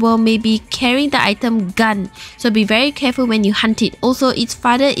demon world may be carrying the item gun, so be very careful when you hunt it. Also, its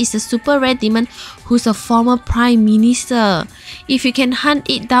father is a super rare demon who's a former prime minister. If you can hunt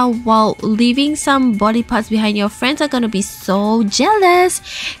it down while leaving some body parts behind, your friends are gonna be so jealous.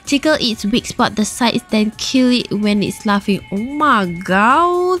 Tickle its weak spot, the sides, then kill it when it's laughing. Oh my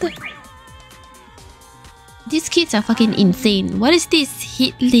god. These kids are fucking insane. What is this?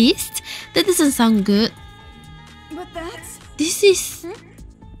 Hit list? That doesn't sound good. But that's... This is...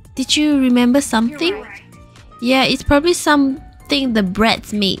 Did you remember something? Yeah, it's probably something the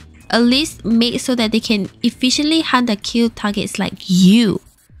brats made. A list made so that they can efficiently hunt and kill targets like you.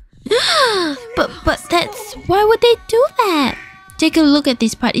 but that's... Why would they do that? Take a look at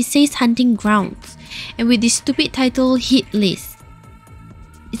this part. It says hunting grounds. And with this stupid title, hit list.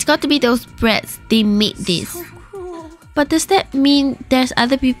 It's got to be those brats. They made this. So cool. But does that mean there's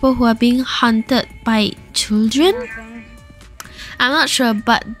other people who are being hunted by children? Nothing. I'm not sure,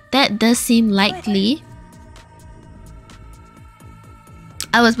 but that does seem likely.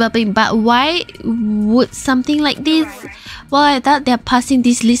 I was burping, but why would something like this? Well, I thought they're passing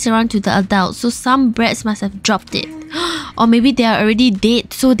this list around to the adults, so some brats must have dropped it. Or maybe they are already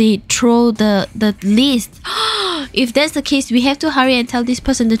dead, so they throw the list. If that's the case, we have to hurry and tell this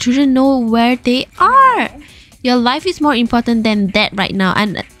person the children know where they are. Your life is more important than that right now,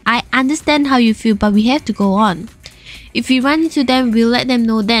 and I understand how you feel, but we have to go on. If we run into them, we'll let them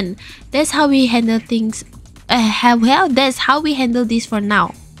know then. That's how we handle things. Well, that's how we handle this for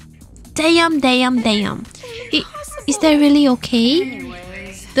now. Damn. Is that really okay?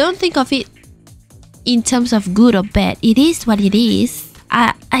 Anyways. Don't think of it in terms of good or bad. It is what it is.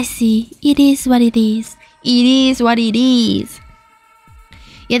 I see. It is what it is. It is what it is.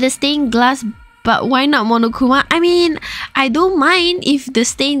 Yeah, the stained glass, but why not Monokuma? I mean, I don't mind if the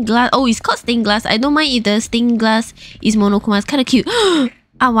stained glass... Oh, it's called stained glass. I don't mind if the stained glass is Monokuma. It's kind of cute.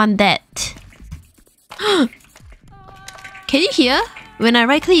 I want that. Can you hear? When I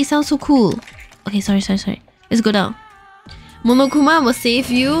right click, it sounds so cool. Okay, sorry. Let's go down. Monokuma will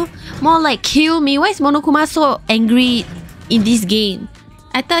save you. More like kill me. Why is Monokuma so angry in this game?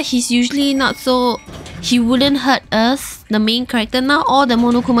 I thought he's usually not so... He wouldn't hurt us, the main character. Now all the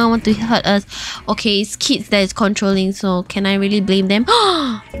Monokuma want to hurt us. Okay, it's kids that is controlling, so can I really blame them?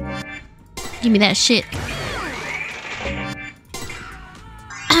 Give me that shit.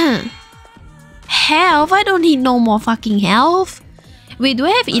 health. I don't need no more fucking health. Wait, do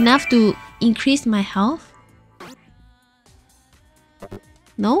I have enough to increase my health?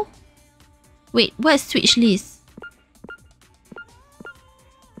 No? Wait, what's Switch list?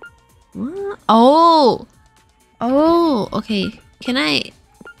 What? Oh! Oh, okay. Can I...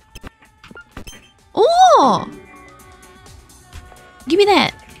 Oh! Give me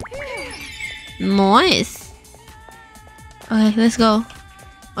that. Nice. Okay, let's go.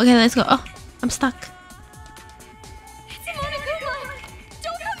 Okay, let's go. Oh, I'm stuck.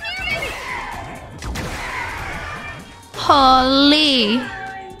 Holy.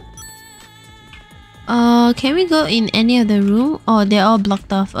 Can we go in any of the room? Oh, they're all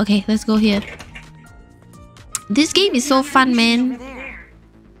blocked off. Okay, let's go here. This game is so fun, man.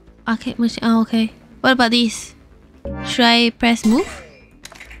 Okay, oh, okay. What about this? Should I press move?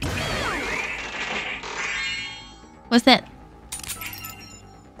 What's that?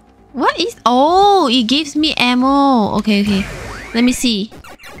 What is... Oh, it gives me ammo. Okay, okay. Let me see.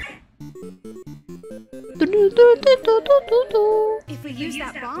 If we use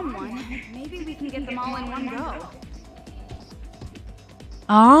that bomb one, maybe we can get them all in one go.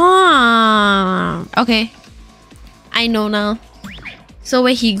 Ah, okay. I know now. So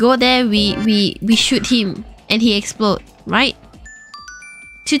when he go there, we shoot him and he explode, right?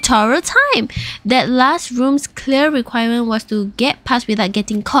 Tutorial time! That last room's clear requirement was to get past without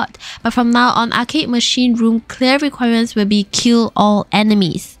getting caught. But from now on, arcade machine room clear requirements will be kill all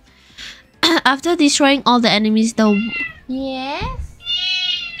enemies. After destroying all the enemies, Yes?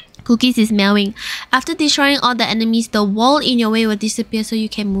 Cookies is meowing. After destroying all the enemies, the wall in your way will disappear so you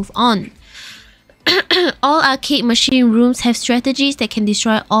can move on. All arcade machine rooms have strategies that can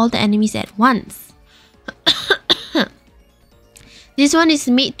destroy all the enemies at once. This one is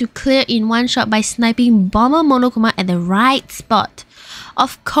made to clear in one shot by sniping Bomber Monokuma at the right spot.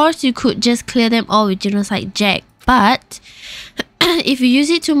 Of course, you could just clear them all with Genocide Jack, but if you use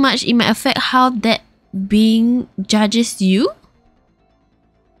it too much, it might affect how that being judges you.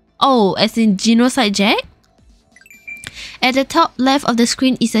 Oh, as in Genocide Jack? At the top left of the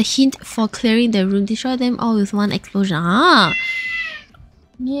screen is a hint for clearing the room. Destroy them all with one explosion. Ah!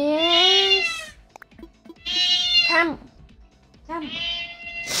 Yes! Come! Come!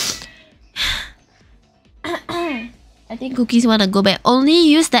 I think Cookies wanna go back. Only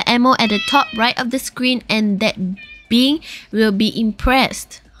use the ammo at the top right of the screen and that being will be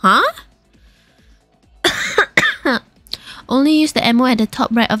impressed. Huh? Only use the ammo at the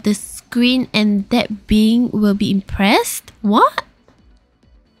top right of the screen and that being will be impressed? What?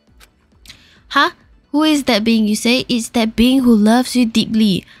 Huh? Who is that being you say? It's that being who loves you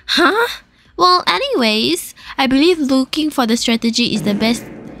deeply. Huh? Well, anyways, I believe looking for the strategy is the best...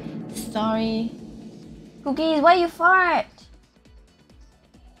 Sorry. Cookies, why you fart?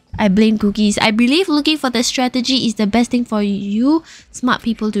 I blame Cookies. I believe looking for the strategy is the best thing for you smart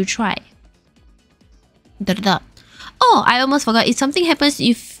people to try. Oh, I almost forgot. If something happens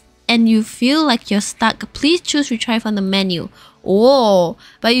and you feel like you're stuck, please choose retry from the menu. Oh,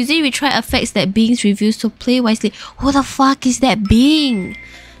 but using retry affects that being's reviews, so play wisely. Who the fuck is that being?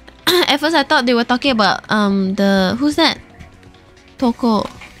 At first I thought they were talking about the... Who's that? Toko.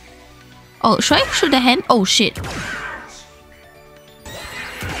 Oh, should I shoot the hand? Oh shit.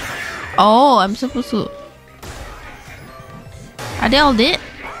 Oh, I'm supposed to... Are they all dead?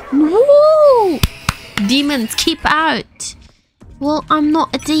 Woo! Demons, keep out! Well, I'm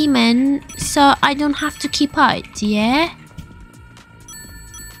not a demon, so I don't have to keep out, yeah?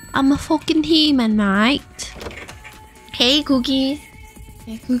 I'm a fucking human, right? Hey, Cookies.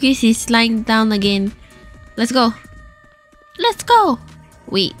 Okay, Cookies is lying down again. Let's go. Let's go!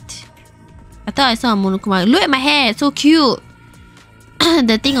 Wait. I thought I saw a Monokuma. Look at my hair, it's so cute!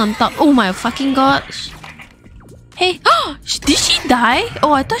 The thing on top. Oh my fucking gosh. Hey, did she die?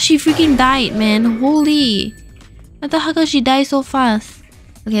 Oh, I thought she freaking died, man. Holy. I thought how come she died so fast?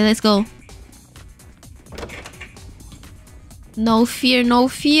 Okay, let's go. No fear, no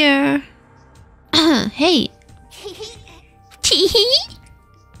fear. Hey.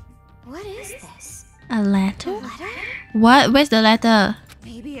 What is this? A letter? A letter? What? Where's the letter?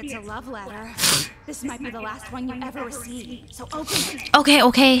 Maybe it's a love letter. This might be the last one you ever receive, so open it. Okay,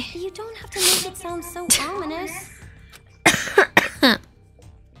 okay. You don't have to make it sound so ominous.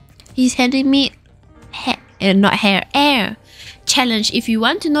 He's handing me air. Challenge. If you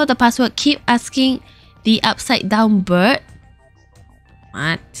want to know the password, keep asking the upside down bird.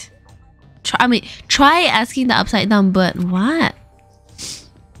 What? Try asking the upside down bird. What?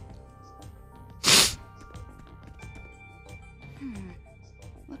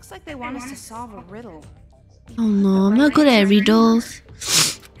 Looks like they want us to solve a riddle. Oh no, I'm not good at riddles.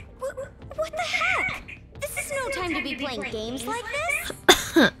 What the heck? playing games like this?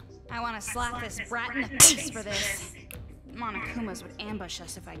 I want to slap this brat in the face for this. Monokumas would ambush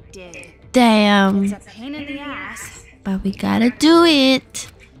us if I did. Damn. It's a pain in the ass. But we gotta do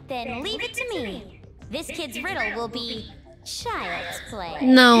it. Then leave it to me. This kid's riddle will be child's play.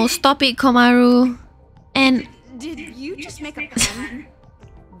 No, stop it, Komaru. And Did you just make a pun?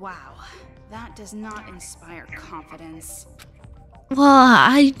 Wow, that does not inspire confidence.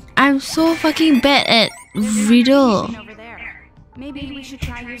 well, I'm so fucking bad at riddle. Over there. Maybe we should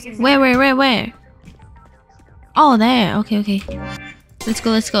try using. Where? Oh, there. Okay. Let's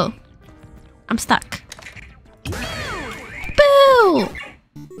go. I'm stuck. Boo!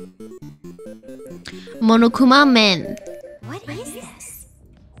 Monokuma Man. What is this?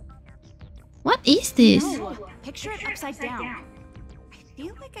 What is this? No, picture it upside down. I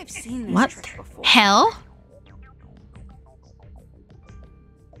feel like I've seen this What? trick before. Hell?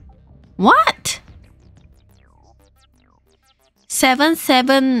 What?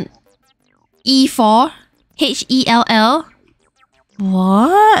 77E4 HELL.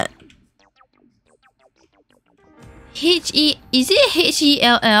 What? Is it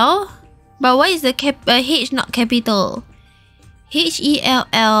HELL? But why is the H not capital?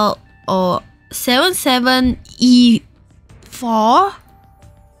 HELL or 77E4?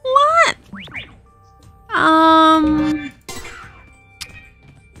 What?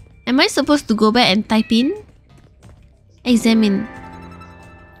 Am I supposed to go back and type in? Examine.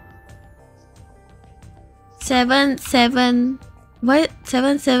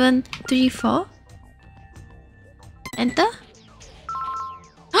 7734? Enter?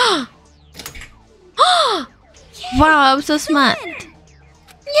 Wow, I'm so smart.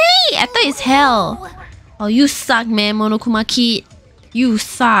 Yay! I thought it's hell. Oh, you suck, man, Monokuma Kid. You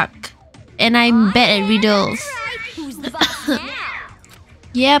suck. And I'm bad at riddles. Who's the boss now?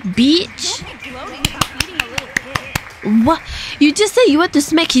 Yeah, bitch. Gloating about beating a little kid. What? You just said you want to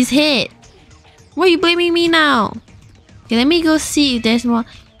smack his head. Why are you blaming me now? Okay, let me go see if there's more.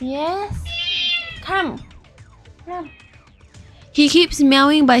 Yes? Come. He keeps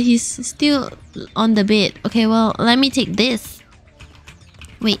meowing, but he's still on the bed. Okay, well, let me take this.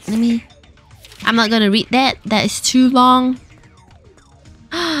 Wait, I'm not gonna read that. That is too long.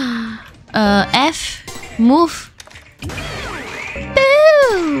 F. Move.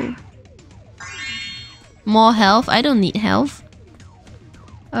 Boo! More health. I don't need health.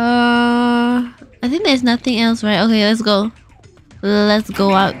 I think there's nothing else, right? Okay, let's go. Let's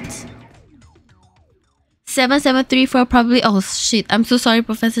go out. 7734 probably. Oh shit! I'm so sorry,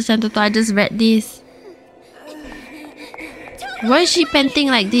 Professor Santoto. I just read this. Why is she panting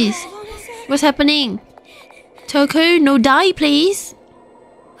like this? What's happening? Toku, no die, please.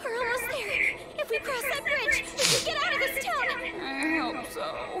 We're almost there. If we cross that bridge, we can get out of this town. I hope so.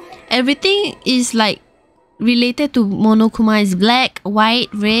 Everything is like related to Monokuma. Is black, white,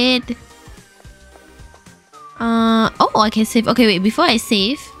 red. Oh, I can save. Okay, wait. Before I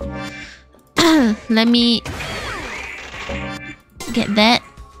save, let me get that.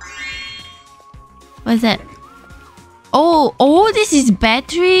 What's that? Oh, this is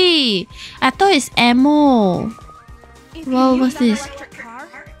battery. I thought it's ammo. If Well, you what's use this? that electric car,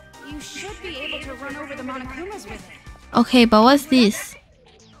 you should be able to run over the Monokumas with it. Okay, but what's this?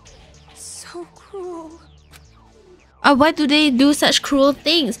 So cruel. Why do they do such cruel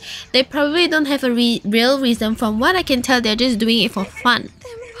things? They probably don't have a real reason. From what I can tell, they're just doing it for fun.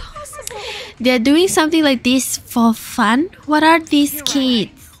 Impossible. They're doing something like this for fun? What are these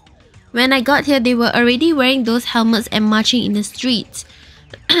kids? When I got here, they were already wearing those helmets and marching in the streets.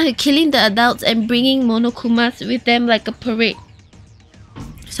 Killing the adults and bringing Monokumas with them like a parade.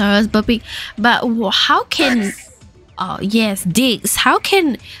 Sorry, I was burping. But how can... Oh, yes, dicks. How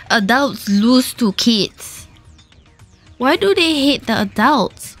can adults lose to kids? Why do they hate the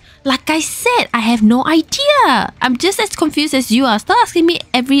adults? Like I said, I have no idea. I'm just as confused as you are. Stop asking me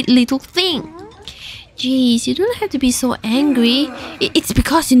every little thing. Jeez, you don't have to be so angry. It's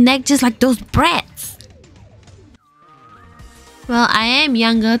because you nag just like those brats. Well, I am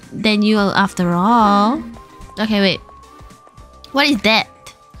younger than you after all. Okay, wait. What is that?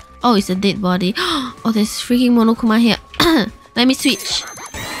 Oh, it's a dead body. Oh, there's freaking Monokuma here. Let me switch.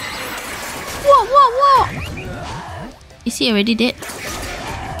 Whoa! Is he already dead?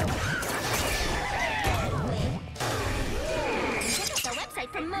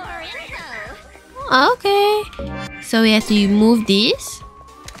 Okay. So we have to move this.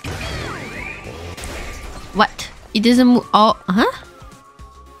 What? It doesn't move. Oh, huh?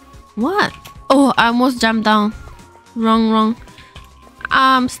 What? Oh, I almost jumped down. Wrong.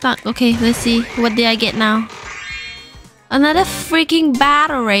 I'm stuck. Okay, let's see. What did I get now? Another freaking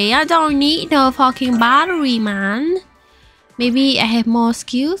battery. I don't need no fucking battery, man. Maybe I have more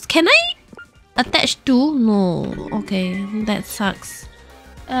skills. Can I attach two? No. Okay, that sucks.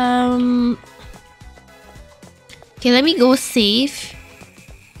 Okay, let me go save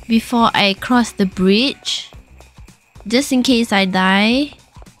before I cross the bridge. Just in case I die.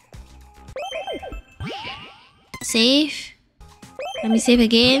 Save. Let me save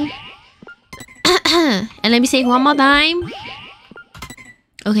again. And let me save one more time.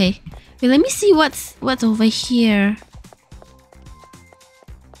 Okay. Wait, let me see what's over here.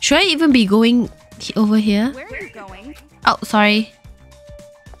 Should I even be going over here? Where are you going? Oh, sorry.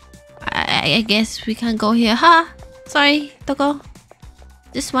 I guess we can't go here. Huh? Sorry, Toko.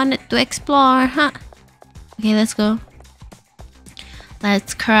 Just wanted to explore, huh? Okay, let's go.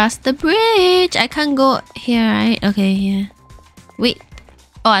 Let's cross the bridge. I can't go here, right? Okay, yeah. Wait.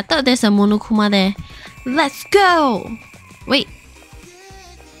 Oh, I thought there's a Monokuma there. Let's go! Wait.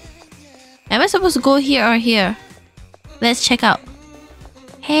 Am I supposed to go here or here? Let's check out.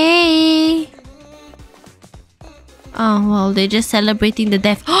 Hey! Oh, well, they're just celebrating the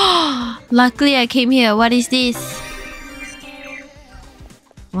death. Luckily, I came here. What is this?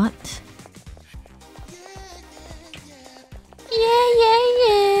 What?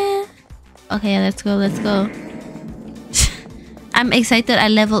 Yeah. Okay, let's go. I'm excited I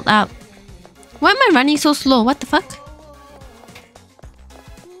leveled up. Why am I running so slow? What the fuck?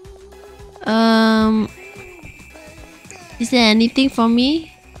 Is there anything for me?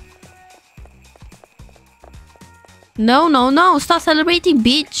 No. Stop celebrating,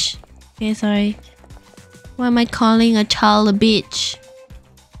 bitch. Okay, sorry. Why am I calling a child a bitch?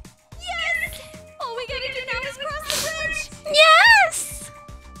 Yes! All we gotta do now is cross the bridge! Yes!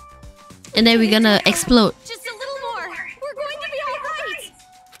 And then we're gonna explode. Just a little more! We're going to be alright!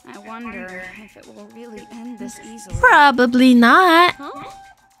 I wonder if it will really end this easily. Probably not. Huh?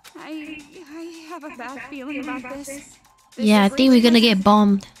 I have a bad feeling about this. Yeah, I think we're gonna get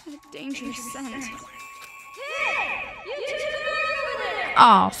bombed. A dangerous scent.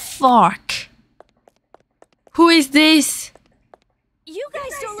 Oh, fuck. Who is this? You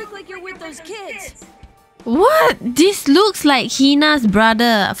guys don't look like you're with those kids. What? This looks like Hina's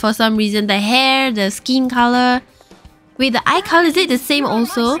brother for some reason. The hair, the skin color. Wait, the eye color, is it the same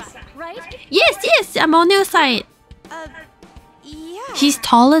also? Right? Yes, I'm on your side. Yeah. He's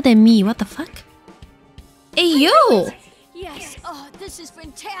taller than me. What the fuck? Hey, yo! Yes, oh, this is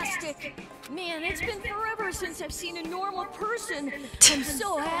fantastic. Man, it's been forever since I've seen a normal person. I'm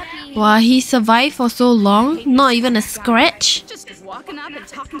so happy. Wow, he survived for so long. Not even a scratch. Just walking up and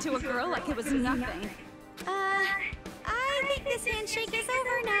talking to a girl like it was nothing. I think this handshake is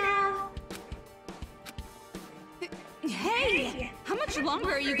over now. Hey! How much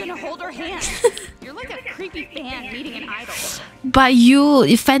longer are you gonna hold her hand? You're like a creepy fan meeting an idol. But you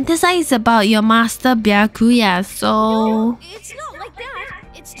fantasize about your master Byakuya, so... It's not like that.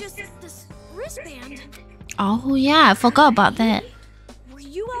 It's just this wristband. Oh yeah, I forgot about that. Were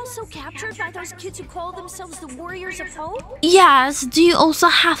you also captured by those kids who call themselves the Warriors of Hope? Yes, do you also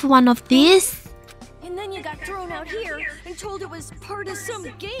have one of these? And then you got thrown out here and told it was part of some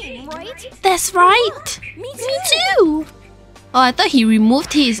game, right? That's right. Me Me too. Oh, I thought he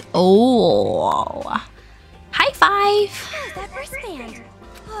removed his... Oh. High five. Oh, that wristband.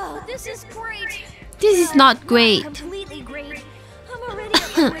 Oh, this is great. This is not great. Completely great. I'm already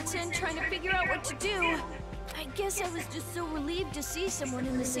at my wits' end trying to figure out what to do. I guess I was just so relieved to see someone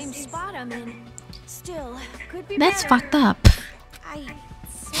in the same spot I'm in. Still, could be That's better. fucked up. I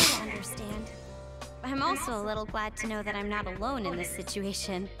sort of understand. I'm also a little glad to know that I'm not alone in this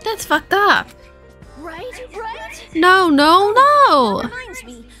situation. That's fucked up. Right? No. Reminds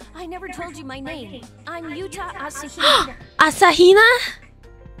me, I never told you my name. I'm Yuta Asahina. Asahina?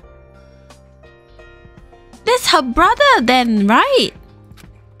 That's her brother then, right?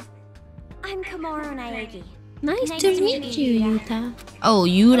 I'm Komaru Naegi. Nice to meet you, Yuta. Oh,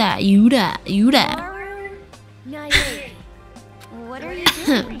 Yuta. Maru Naegi. What are you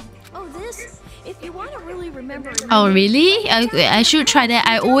doing? Oh, this? If you want to really remember. Oh, really? I should try that.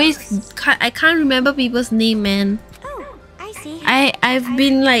 I can't remember people's name, man. Oh, I see. I've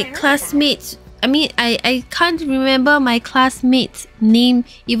been like classmates. I mean, I can't remember my classmate's name,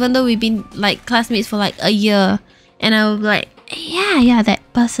 even though we've been like classmates for like a year. And I was like, yeah, that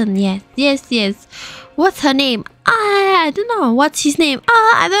person, yes. What's her name? I don't know. What's his name?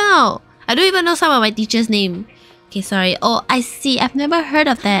 I don't know. I don't even know some of my teachers' name. Okay, sorry. Oh, I see. I've never heard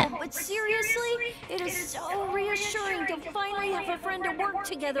of that. But seriously, it is so reassuring to finally have a friend to work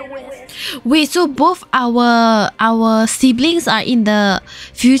together with. Wait, so both our siblings are in the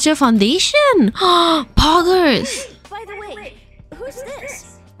Future Foundation? Poggers! By the way, who's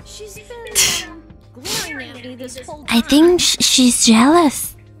this? She's been glaring at me this whole I time. think she's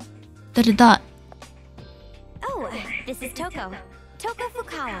jealous. Dot. Oh, this is Toko. Toko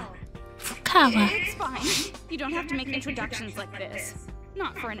Fukawa. Fukawa. It's fine. You don't have to make introductions like this.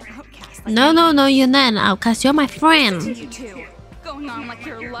 Not for an outcast like No, me. no, no, you're not an outcast. You're my friend. You two, going on like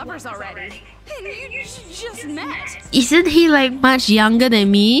you're lovers already. And you just met. Isn't he like much younger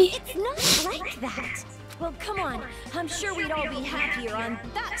than me? It's not like that. Well, come on. I'm sure we'd all be happier on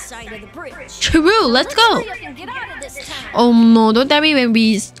that side of the bridge. True, let's go. Hurry up and get out of this town. Oh no, don't tell me when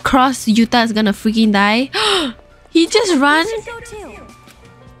we cross Yuta is gonna freaking die. He just run. You should go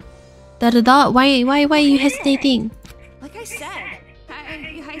too. Dot. Why are you hesitating? Like I said,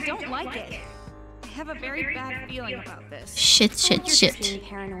 I don't like it. I have a very bad feeling about this. Shit. Being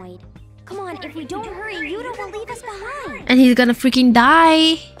paranoid. Come on, if we don't hurry, Yuta will leave us behind. And he's gonna freaking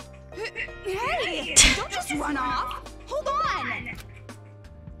die. Hey, don't just run off. Hold on.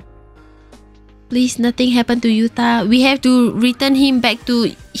 Please, nothing happened to Yuta. We have to return him back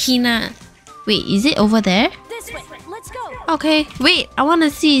to Hina. Wait, is it over there? This way. Let's go. Okay, wait. I wanna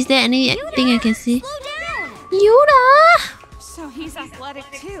see. Is there anything I can see? Slow down. Yuta! So he's athletic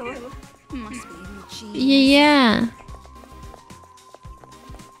too. Must be in the genes. Yeah.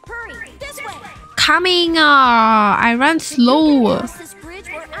 Hurry. This way. Coming. I run slow. Across this bridge,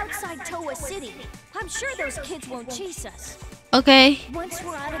 we're outside Towa City. I'm sure those kids won't chase us. Okay. Once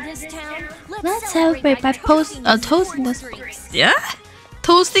we're out of this town, Let's celebrate by toasting the streets. Yeah?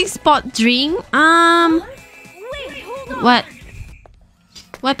 Toasting spot drink? Wait, hold on. What?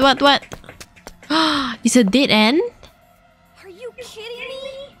 What? It's a dead end? Are you kidding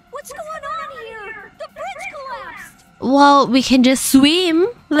me? What's going on here? The bridge collapsed. Well, we can just swim.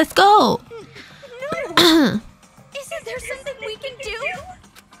 Let's go. No. Isn't there something we can do?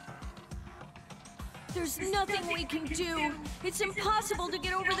 There's nothing we can do. It's impossible to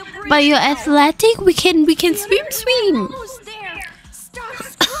get over the bridge. But you're now. athletic. We can swim. Almost there. Stop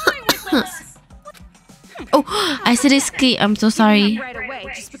screwing with us. Oh, I said escape. I'm so sorry. Right away,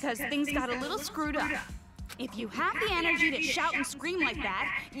 just because things got a little screwed up. If you have the energy to shout and scream like that,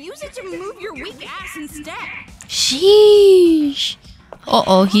 use it to move your weak ass instead. Sheesh.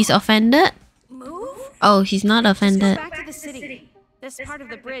 Uh-oh, he's offended? Move? Oh, he's not Let's go offended. back to the city. This part of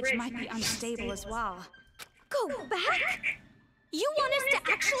the bridge might be unstable as well. Go back? You want us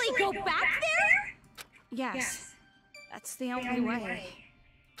to actually go back there? Yes, that's the only way.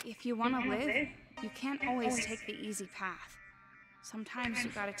 If you want to live, you can't always take the easy path. Sometimes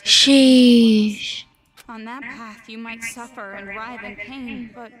you gotta take Sheesh. On that path, you might suffer and writhe in pain,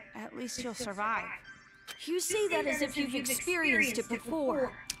 but at least you'll survive. You say that as if you've experienced it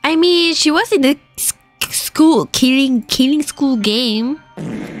before. I mean, she was in the school killing school game.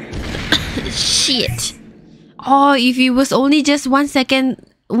 Shit. Oh, if it was only just 1 second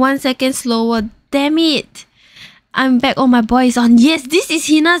slower. Damn it. I'm back. Oh, my boy is on. Yes, this is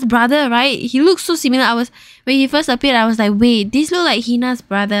Hina's brother, right? He looks so similar. When he first appeared, I was like, wait, this looks like Hina's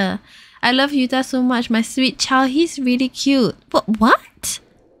brother. I love Yuta so much, my sweet child. He's really cute. But what?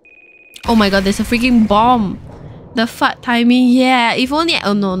 Oh my god, there's a freaking bomb. The fart timing, yeah. If only,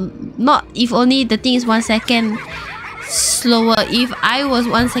 oh no, not if only the thing is 1 second slower. If I was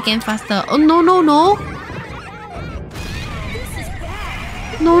 1 second faster. Oh no. No.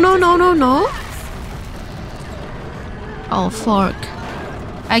 Oh, fork.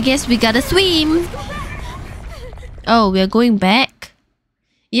 I guess we gotta swim. Oh, we're going back.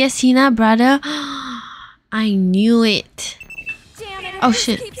 Yes, Hina, brother. I knew it. Damn it, Oh this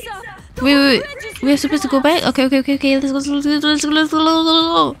shit. keeps up. The Wait. bridge is We're supposed to go back? Okay. Let's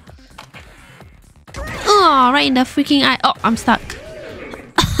go. Oh, right in the freaking eye. Oh, I'm stuck.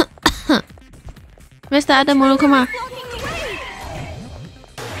 Where's the other Monokuma? blocking the way.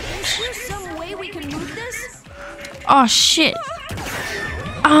 Is there some way we can move this? Oh shit.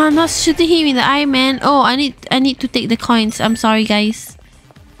 I'm not shooting him in the eye, man. Oh, I need to take the coins. I'm sorry, guys.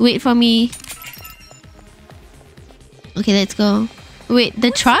 Wait for me. Okay, let's go. Wait,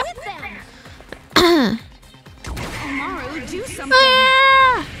 the trap? With them. Tomorrow, do something.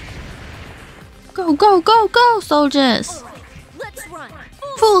 Ah! Go, soldiers. Alright, let's run.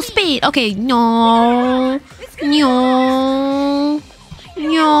 Full speed. Okay, no. Came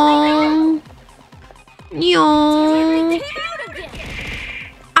out again.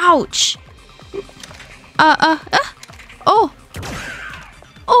 Ouch. Oh.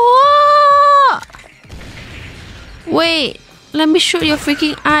 Wait, let me shoot your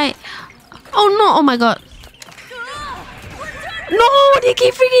freaking eye. Oh no, oh my god. No, they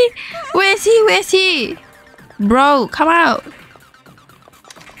keep freaking. Where is he? Bro, come out.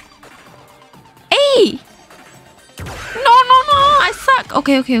 Hey. No, I suck.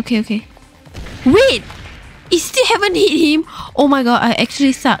 Okay. Wait. It still haven't hit him. Oh my god, I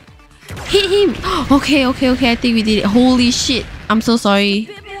actually suck. Hit him. Okay. I think we did it. Holy shit. I'm so sorry.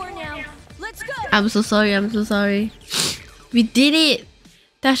 I'm so sorry. We did it.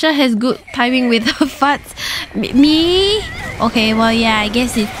 Tasha has good timing with her farts. Me? Okay, well, yeah, I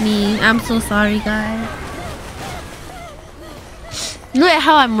guess it's me. I'm so sorry, guys. Look at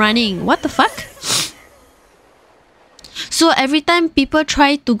how I'm running. What the fuck? So every time people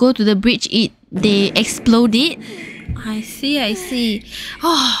try to go to the bridge, they explode it. I see.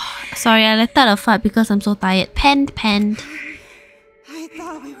 Oh, sorry, I let out a fart because I'm so tired. Pant. I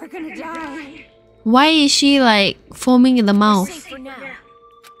thought we were gonna die. Why is she like foaming in the mouth? For now.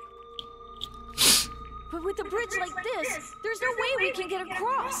 But with a bridge like this, there's no way we can get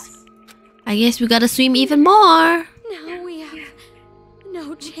across. I guess we gotta swim even more. Now we have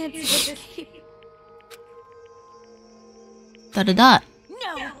no chance of escape. Dot.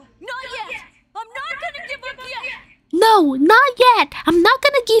 No, not yet. I'm not gonna give up yet. No, not yet. I'm not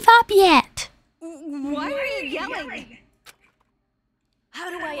gonna give up yet. Why are you yelling? How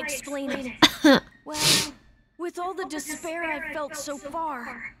do I explain it? Well, with all the despair I've felt so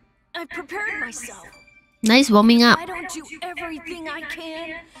far, I've prepared myself. Nice warming up. I don't do everything I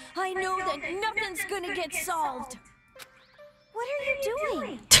can. I know that nothing's gonna get solved. What are you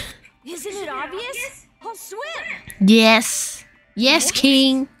doing? Isn't it obvious? I'll swim. Yes,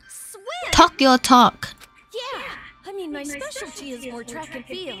 King. Swim! Talk your talk. Yeah, I mean my specialty is more track and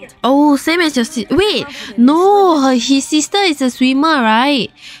field. Oh, same as your sister. Wait, no, his sister is a swimmer,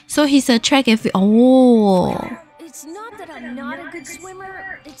 right? So he's a track and field. Oh. It's not that I'm not a good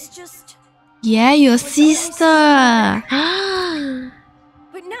swimmer. It's just. Yeah, your sister.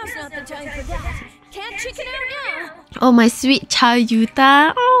 But now's not the time for that. Can't chicken out now. Oh, my sweet child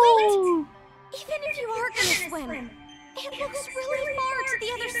Yuta. Oh. Even if you are gonna swim, it looks really far to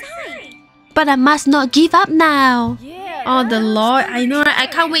the other side. But I must not give up now. Yeah. Oh, the Lord. I know, right? I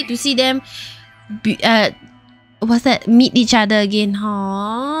can't wait to see them meet each other again.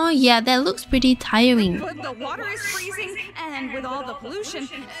 Oh, yeah, that looks pretty tiring. But the water is freezing, and with all the pollution,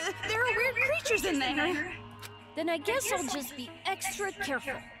 there are weird creatures in there. Then I guess I'll just be extra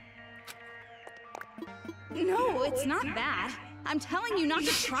careful. No, it's not that. I'm telling you not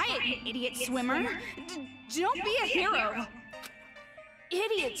to try it, you idiot swimmer. Don't be a hero.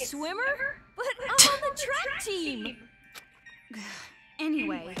 Idiot swimmer? But I'm on the track team.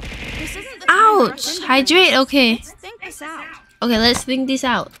 Anyway, this isn't the time to rush Ouch! into Hydrate, things. okay. Let's think this out. Okay, let's think this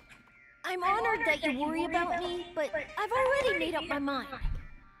out. I'm honored that you worry about me, but I've already made up my mind.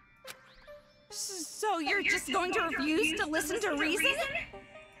 So you're just going to refuse to listen to reason?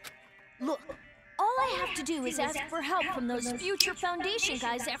 Look, all I have to do is ask for help from those future Foundation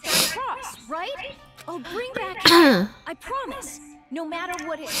guys after I cross, right? I'll bring back help, I promise. No matter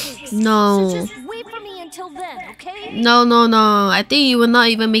what it takes. No. So just wait for me until then, okay? No. I think you will not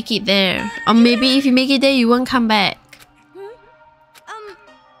even make it there. Or maybe if you make it there, you won't come back.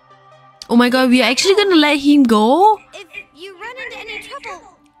 Oh my god, we are actually gonna let him go? If you run into any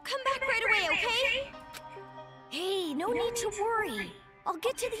trouble, come back right away, okay? Hey, no need to worry. I'll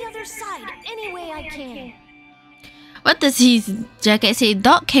get to the other side any way I can. What does his jacket say?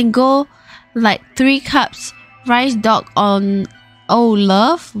 Dog can go like 3 cups. Rice dog on... Oh,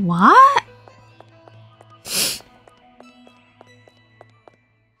 love? What?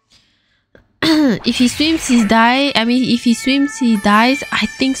 If he swims, he dies. I mean, if he swims, he dies. I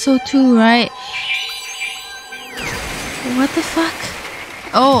think so too, right? What the fuck?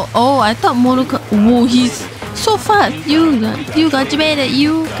 Oh, I thought Monoka... Whoa, he's so fast. You got baited.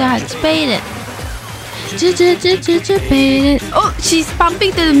 Baited. Oh, she's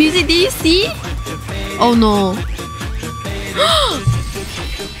pumping to the music. Did you see? Oh no.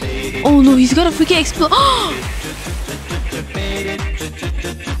 Oh no, he's gonna freaking explode.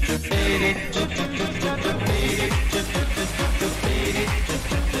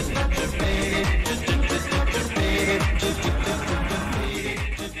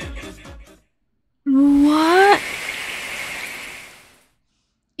 What?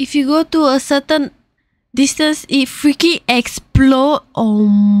 If you go to a certain distance, it freaking explode.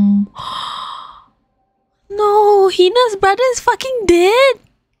 Oh. No, Hina's brother is fucking dead.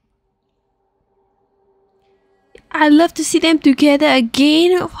 I'd love to see them together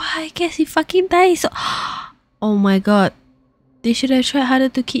again. Oh, I guess he fucking died. So, oh my god. They should have tried harder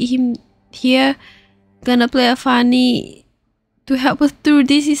to keep him here. Gonna play a funny to help us through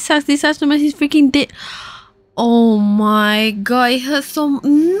this. It sucks. This sucks so much. He's freaking dead. Oh my god. It hurts so...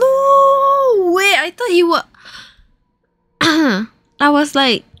 No way. I thought he was... I was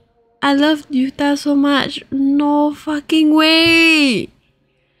like... I love Yuta so much. No fucking way.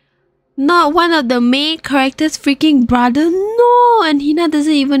 Not one of the main characters' freaking brother. No, and Hina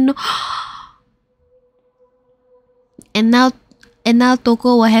doesn't even know. And now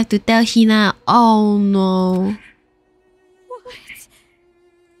Toko will have to tell Hina. Oh no. What?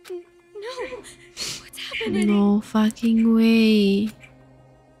 No. What's happening? No fucking way.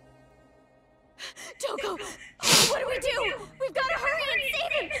 Toko, what do we do? We've got to hurry and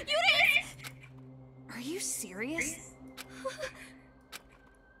save him. Eunice! Are you serious?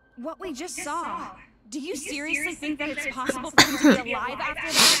 What we just saw. Do you seriously think that it's possible for him to be alive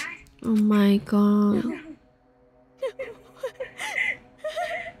after that? Oh my god.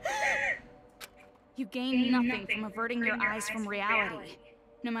 You gain nothing from averting your eyes from reality,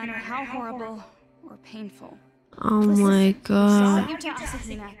 no matter how horrible or painful. Oh my We saw god.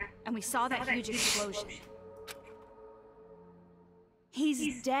 Nyatasha, and we saw that huge explosion.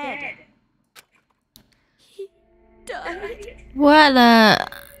 He's dead. He died. What a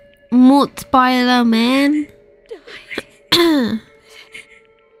mood spoiler, man. But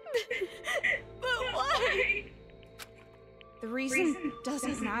why? The reason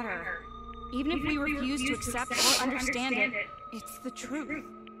doesn't matter. Even if we refuse to accept or understand it, it's the truth.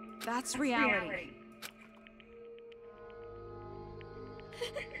 That's reality.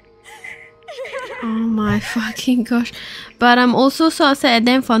 Oh my fucking gosh. But I'm also so upset at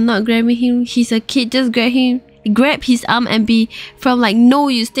them for not grabbing him. He's a kid, just grab his arm and be from like, no,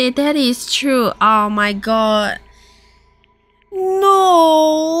 you stay. That is true. Oh my god.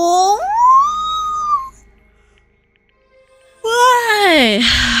 No.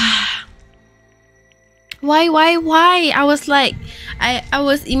 Why? Why? I was like, I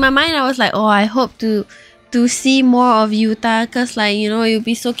was in my mind, I was like, oh, I hope to see more of Yuta, cause like, you know, it would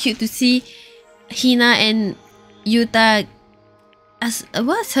be so cute to see Hina and Yuta as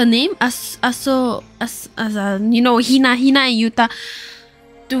what's her name? As you know, Hina and Yuta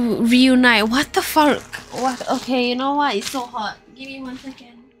to reunite. What the fuck? What? Okay, you know what? It's so hot. Give me 1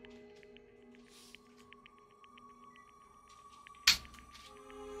 second.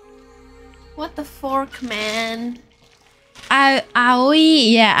 What the fork, man?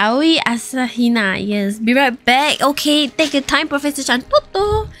 Aoi as Hina. Yes, be right back. Okay, take your time, Professor Chan.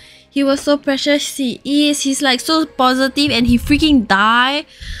 Toto. He was so precious. He is. He's like so positive, and he freaking died.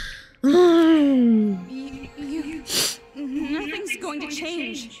 Nothing's going to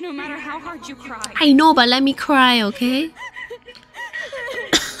change, no matter how hard you cry. I know, but let me cry, okay?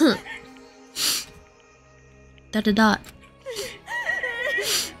 Dot.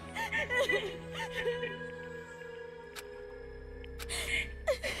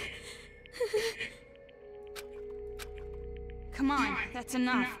 Come on, that's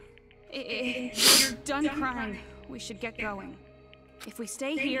enough. You're done crying. We should get going. If we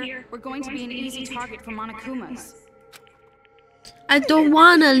stay here, we're going to be an easy target for Monokumas. I don't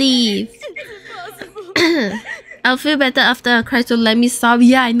wanna leave. I'll feel better after I cry, so let me sob.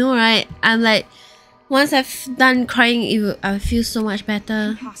 Yeah, I know, right? I'm like, once I've done crying, I'll feel so much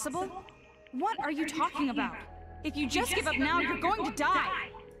better. Impossible? What are you talking about? If you just give up now, you're going to die.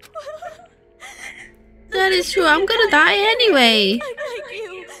 That is true. I'm gonna die anyway. I'm like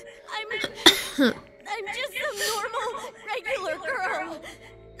you. I'm just some normal, regular girl.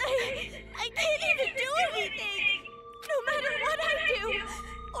 I can't even do anything. No matter what I do,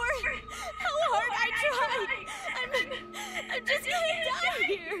 or how hard I try, I'm just gonna die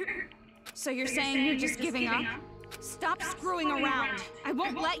here. So you're saying you're just giving up? Stop screwing around. I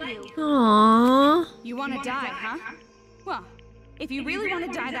won't let you. Aww. You want to die, huh? Well, if you really want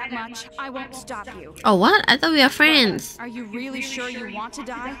to die that much, I won't stop you. Oh, what? I thought we were friends. Are you really sure you want to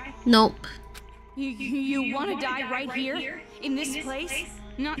die? Nope. You want to die right here? In this place?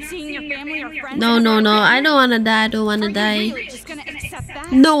 Not seeing your family or friends? No. I don't wanna die. I don't wanna Are you die. really just gonna accept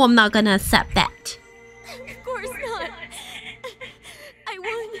that? No, I'm not gonna accept that. Of course not.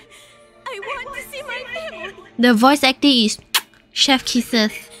 I want to see my family. The voice acting is chef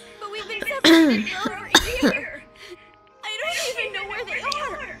kisses. But we've been separated for over a year. I don't even know where they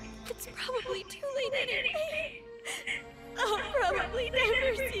are. It's probably too late anyway. I'll probably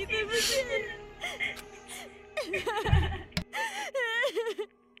never see them again.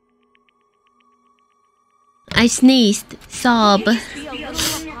 I sneezed. Sob. Be a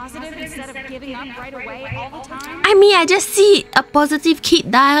little more positive instead of giving up right away all the time. I mean, I just see a positive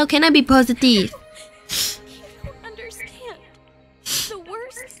kid die. How can I be positive? You don't understand. The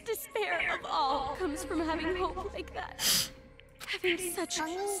worst despair of all comes from having hope like that. Having such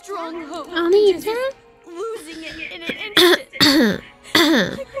strong hope. Only and that? losing it in an instant.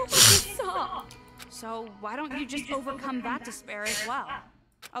 Like what we just saw. So why don't you just overcome that despair as well?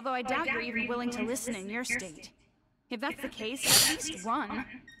 Although I doubt you're even willing to listen in your state. If that's the case, at least run.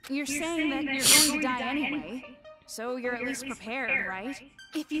 You're saying that you're going to die anyway, so you're at least prepared, right?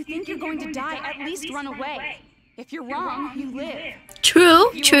 If you think you're going to die, at least run away. If you're wrong, you live. True,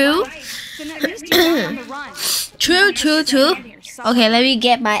 If you true. were right, then at least you die on the run. True, true, true. Okay, let me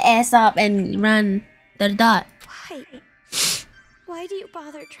get my ass up and run. Dot. Why? Why do you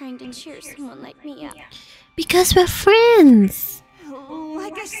bother trying to cheer someone like me up? Because we're friends.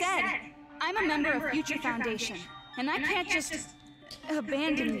 Like I said, I'm a member of Future Foundation, and I can't just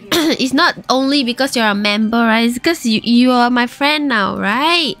abandon you. It's not only because you're a member, right? It's because you are my friend now,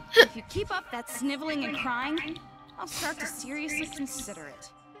 right? If you keep up that sniveling and crying, I'll start to seriously consider it.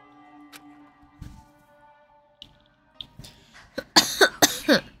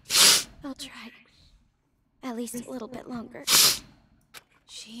 I'll try. At least a little bit longer.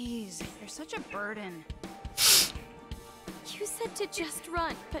 Jeez, you're such a burden. You said to just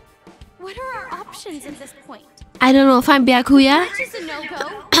run, but what are our options at this point? I don't know. Find Byakuya. Which is a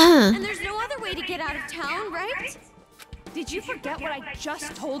no-go, and there's no other way to get out of town, right? Did you forget what I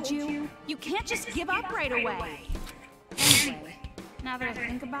just told you? You can't just give up right away. Anyway, now that I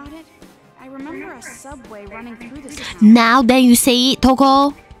think about it, I remember a subway running through this town. Now then you say it,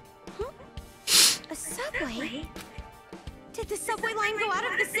 Toko. A subway? Did the subway line go out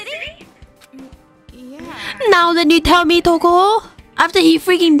of the city? Yeah. Now then you tell me, Toko. After he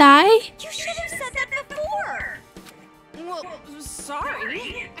freaking died. You should have said that before. Well,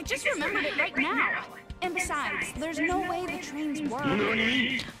 sorry. I just remembered it right now. And besides, there's no way the trains work.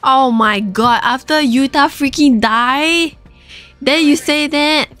 Oh my god. After Yuta freaking died. Then you say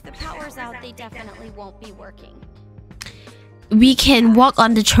that. If the power's out, they definitely won't be working. We can walk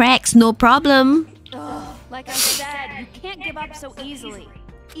on the tracks, no problem. Ugh, like I said, you can't give up so easily.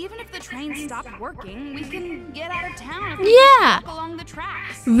 Even if the train stopped working, we can get out of town if we Yeah. just walk along the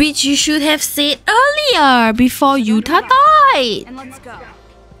tracks. Which you should have said earlier before Yuta died. And let's go.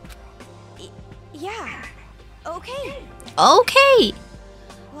 Yeah. Okay. Okay.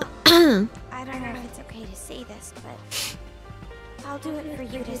 Well, I don't know if it's okay to say this, but I'll do it for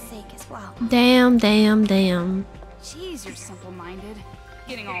Yuta's sake as well. Damn, damn, damn. Jeez, you're simple-minded.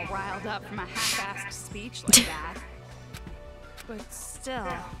 Getting all riled up from a half-assed speech like that. But still,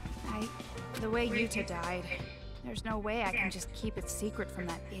 the way Yuta died, there's no way I can just keep it secret from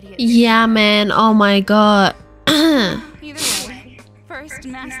that idiot. Yeah, man. Oh my god. Either way, first,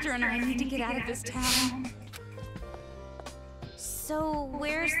 Master and I need to get out of this town. So,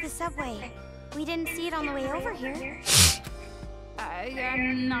 where's the subway? We didn't see it on the way over here.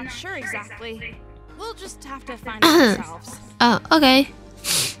 I'm not sure exactly. We'll just have to find it ourselves. Oh, okay.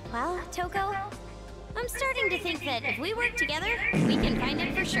 Well, Toko, I'm starting to think that if we work together, we can find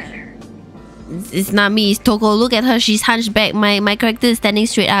it for sure. It's not me. It's Toko. Look at her. She's hunchback. My character is standing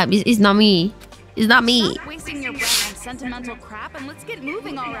straight up. It's not me. It's not me. Stop wasting your breath on sentimental crap and let's get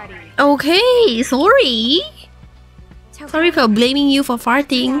moving already. Okay. Sorry. Toko, Sorry for blaming you for get out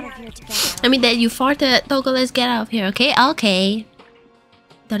farting. of here together. I mean that you farted. Toko, let's get out of here. Okay. Okay.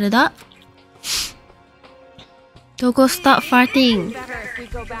 Da da da. Toko, stop farting. Better if we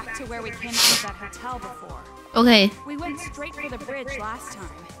go back to where we came out of that hotel before. Okay. We went straight for the bridge last time.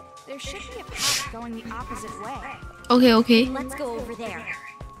 There should be a path going the opposite way. Okay. Okay. Let's go over there.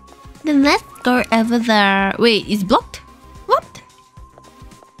 Then let's go over there. Wait, it's blocked? What?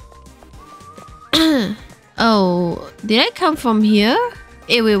 Oh, did I come from here?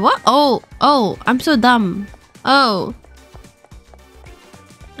 Wait, what? Oh, I'm so dumb. Oh.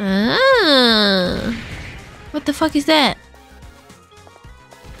 Ah. What the fuck is that?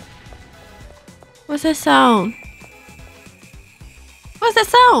 What's that sound? What's that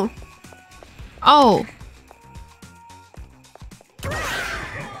sound? Oh.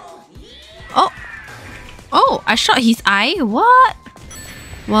 Oh, I shot his eye? What?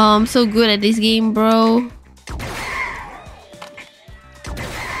 Wow, I'm so good at this game, bro.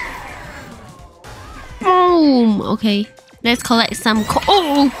 Boom! Okay, let's collect some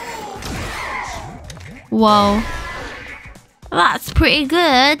oh! Wow. That's pretty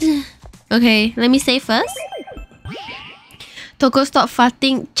good. Okay, let me say first. Toko, stop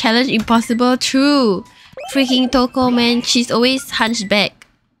farting. Challenge impossible. True. Freaking Toko, man. She's always hunchback.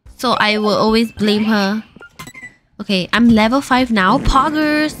 So I will always blame her. Okay, I'm level 5 now.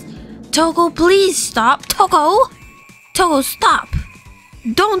 Poggers! Toko, please stop! Toko! Toko, stop!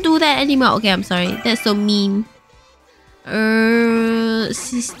 Don't do that anymore. Okay, I'm sorry. That's so mean.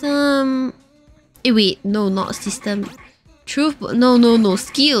 System... wait. No, not system. Truth... No.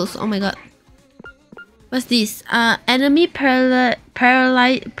 Skills. Oh my god. What's this? Enemy paralysis.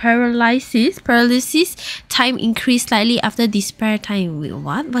 Time increase slightly after despair time. Wait,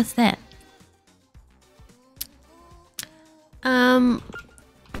 what? What's that? Well,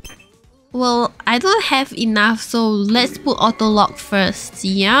 I don't have enough, so let's put auto lock first.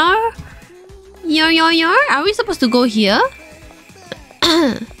 Yeah? Yeah. Are we supposed to go here?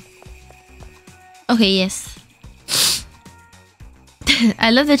 Okay, yes.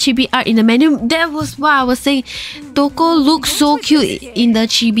 I love the chibi art in the menu. That was what I was saying. Toko looks so cute in the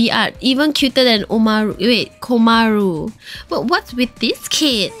chibi art. Even cuter than Komaru. But what's with this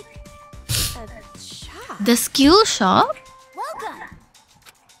kid? The skill shop? Welcome.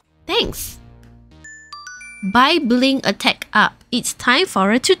 Thanks. Buy bling attack up. It's time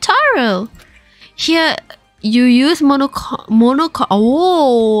for a tutorial. Here you use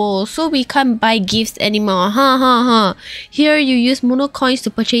oh, so we can't buy gifts anymore. Here you use mono coins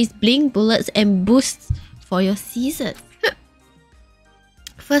to purchase bling bullets and boosts for your season.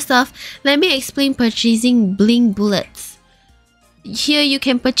 First off, let me explain purchasing bling bullets. Here you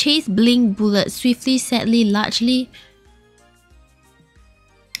can purchase bling bullets swiftly, sadly, largely.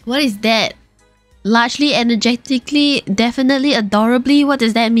 What is that? Largely, energetically, definitely, adorably. What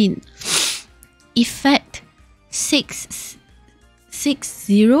does that mean? Effect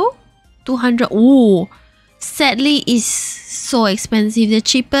 660 200. Oh, sadly is so expensive. The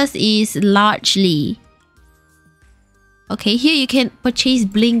cheapest is largely. Okay, here you can purchase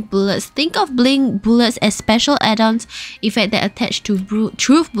bling bullets. Think of bling bullets as special add-ons effect that attach to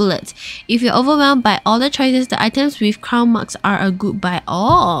truth bullets. If you're overwhelmed by all the choices, the items with crown marks are a good buy.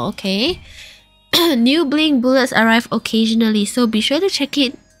 Oh, okay. New bling bullets arrive occasionally, so be sure to check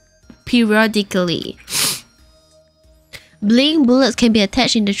it periodically. Bling bullets can be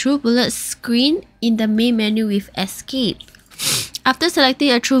attached in the truth bullets screen in the main menu with escape. After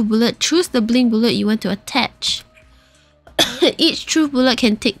selecting a truth bullet, choose the bling bullet you want to attach. Each truth bullet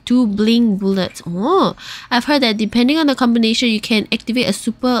can take 2 bling bullets. Oh, I've heard that depending on the combination, you can activate a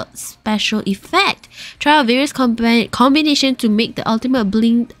super special effect. Try out various combinations to make the ultimate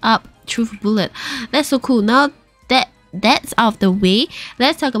blinged up truth bullet. That's so cool. Now that that's out of the way,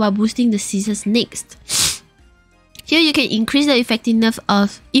 let's talk about boosting the scissors next. Here you can increase the effectiveness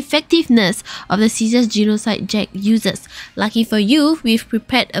of the scissors genocide jack users. Lucky for you, we've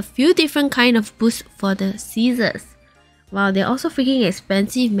prepared a few different kind of boosts for the scissors. Wow, they're also freaking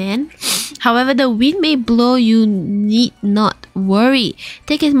expensive, man. However, the wind may blow, you need not worry.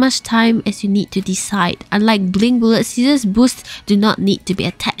 Take as much time as you need to decide. Unlike bling bullet, scissors boosts do not need to be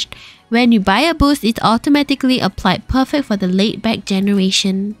attached. When you buy a boost, it's automatically applied, perfect for the laid back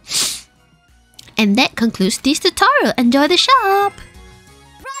generation. And that concludes this tutorial. Enjoy the shop!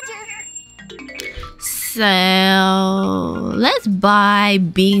 Roger. So let's buy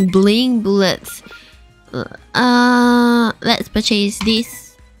bling bullets. Let's purchase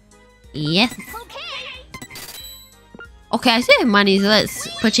this. Yes. Okay, I still have money, so let's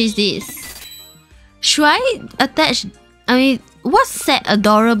purchase this. Should I attach? I mean, what's set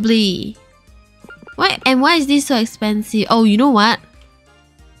adorably? Why is this so expensive? Oh, you know what?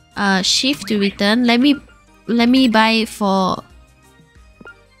 Shift to return. Let me buy for.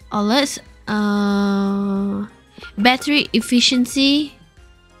 Oh, let's battery efficiency.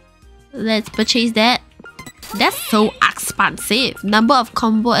 Let's purchase that. That's so expensive. Number of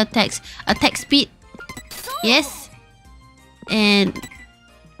combo attacks. Attack speed. Yes. And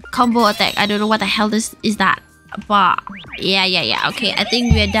combo attack. I don't know what the hell this is that. But yeah. Okay, I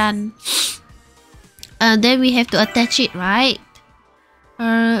think we're done. Then we have to attach it, right?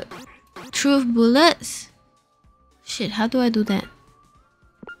 Truth bullets. Shit, how do I do that?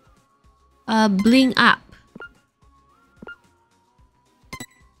 Bling up.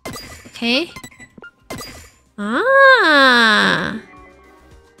 Okay.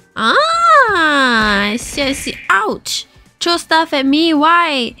 I see. Ouch! Throw stuff at me.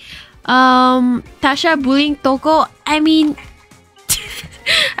 Why? Tasha bullying Toko. I mean,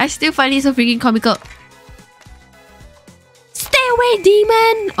 I still find it so freaking comical. Stay away,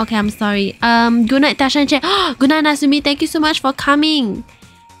 demon! Okay, I'm sorry. Good night, Tasha and Chat. Good night, Nasumi. Thank you so much for coming.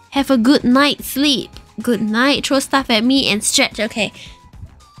 Have a good night's sleep. Good night. Throw stuff at me and stretch. Okay.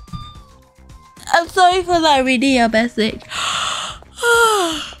 I'm sorry for not reading your message.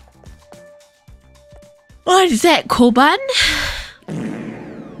 What is that, Koban?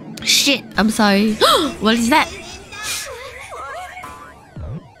 Shit, I'm sorry. What is that?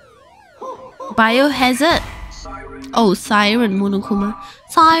 Biohazard? Oh, Siren Monokuma.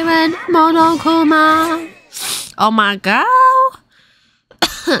 Siren Monokuma. Oh my god.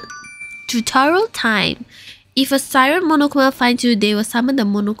 Tutorial time. If a Siren Monokuma finds you, they will summon the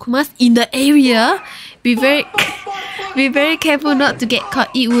Monokumas in the area. Be very careful not to get caught.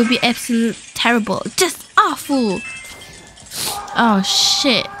 It will be absolutely terrible. Just awful. Oh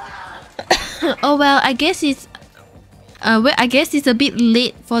shit. Oh well, I guess it's Well, I guess it's a bit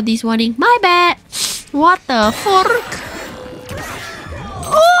late for this warning. My bad. What the fork?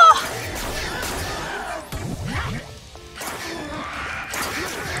 Oh!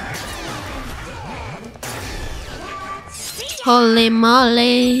 Holy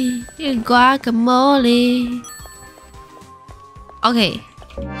moly, guacamole. Okay.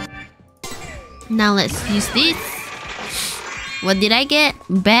 Now let's use this. What did I get?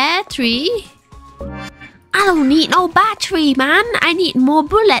 Battery? I don't need no battery, man. I need more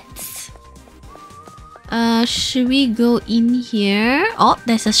bullets. Should we go in here? Oh,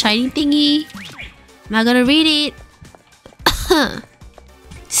 there's a shiny thingy. I'm not gonna read it.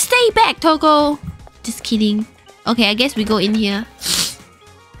 Stay back, Togo. Just kidding. Okay, I guess we go in here.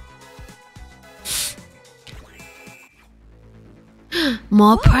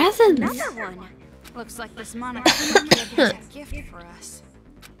 More presents. Another one. Looks like this Monokuma kid has a gift for us.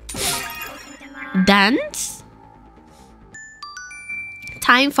 Dance?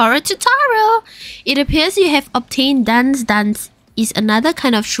 Time for a tutorial. It appears you have obtained Dance. Dance is another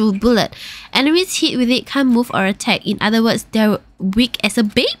kind of true bullet. Enemies hit with it can't move or attack. In other words, they're weak as a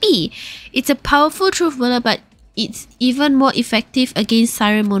baby. It's a powerful true bullet, but it's even more effective against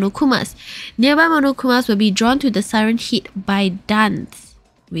siren monokumas. Nearby monokumas will be drawn to the siren hit by Dance.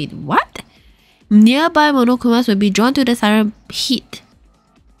 Wait, what? Nearby monokumas will be drawn to the siren hit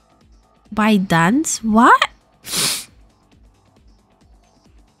by Dance? What?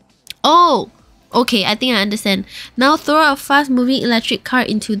 Oh, okay, I think I understand. Now throw a fast-moving electric car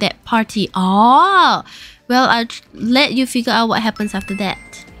into that party. Oh, well, I'll let you figure out what happens after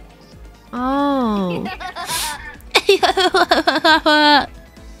that. Oh. Those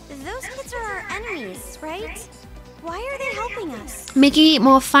kids are our enemies, right? Why are they helping us? Making it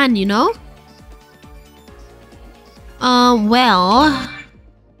more fun, you know? Well...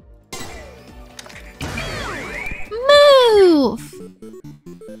 Move!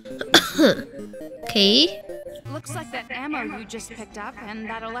 Okay. Looks like that ammo you just picked up and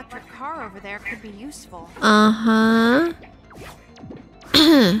that electric car over there could be useful. Uh-huh.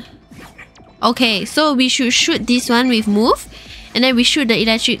 Okay, so we should shoot this one with move. And then we shoot the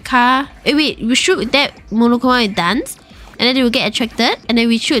electric car. Wait, we shoot that monokuma with Dance. And then they will get attracted. And then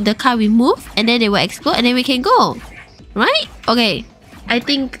we shoot the car with move. And then they will explode. And then we can go. Right? Okay. I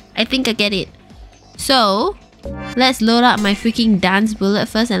think I get it. So, let's load up my freaking Dance bullet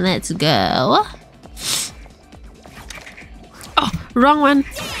first. And let's go. Oh, wrong one.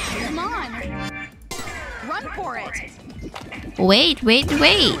 Come on. Run for it. Wait.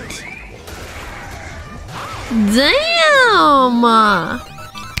 Damn!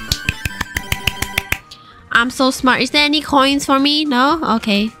 I'm so smart. Is there any coins for me? No?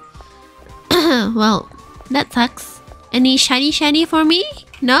 Okay. Well, that sucks. Any shiny for me?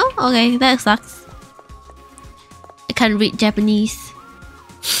 No? Okay, that sucks. I can't read Japanese.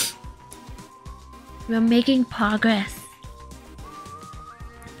 We're making progress.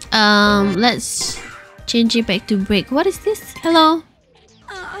 Let's change it back to break. What is this? Hello?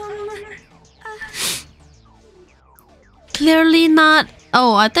 Clearly not.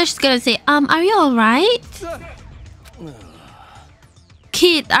 Oh, I thought she's gonna say, are you alright?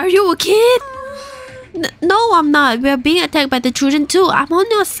 Kid, are you a kid? No, I'm not. We're being attacked by the children too. I'm on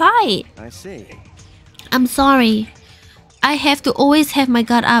your side. I see. I'm sorry. I have to always have my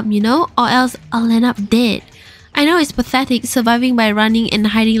guard up, you know? Or else I'll end up dead. I know it's pathetic, surviving by running and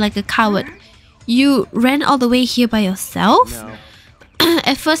hiding like a coward. You ran all the way here by yourself? No.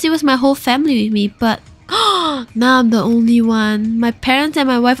 At first it was my whole family with me, but now I'm the only one. My parents and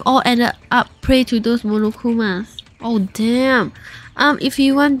my wife all ended up prey to those monokumas. Oh damn. If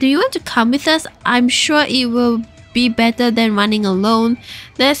you want, do you want to come with us? I'm sure it will be better than running alone.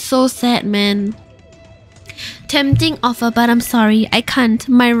 That's so sad, man. Tempting offer, but I'm sorry, I can't.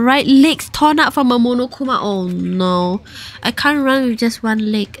 My right leg's torn out from a monokuma. Oh no. I can't run with just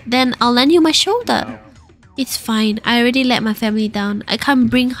one leg. Then I'll lend you my shoulder. It's fine. I already let my family down. I can't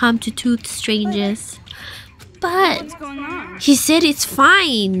bring harm to two strangers. But What's going on? he said it's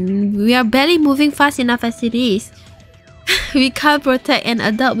fine. We are barely moving fast enough as it is. We can't protect an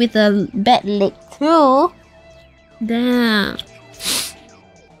adult with a bad leg too. Damn.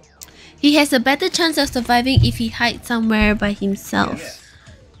 He has a better chance of surviving if he hides somewhere by himself.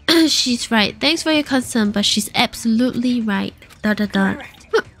 She's right. Thanks for your concern, but she's absolutely right. ...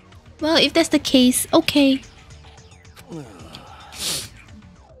 Well, if that's the case, okay.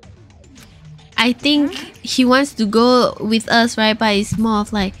 I think he wants to go with us, right? But it's more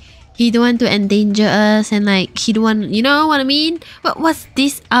of like he don't want to endanger us and like he don't want, you know what I mean? But what's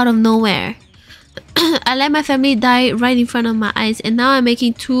this out of nowhere? I let my family die right in front of my eyes and now I'm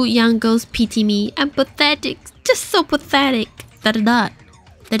making two young girls pity me. I'm pathetic. Just so pathetic.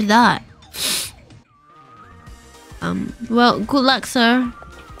 That. Well, good luck, sir.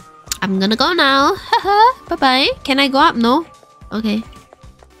 I'm gonna go now. Bye-bye. Can I go up? No? Okay.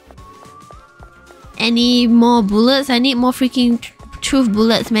 Any more bullets? I need more freaking truth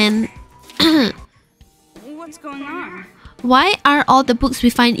bullets, man. What's going on? Why are all the books we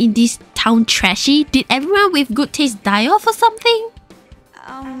find in this town trashy? Did everyone with good taste die off or something?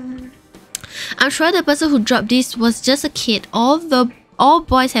 I'm sure the person who dropped this was just a kid. All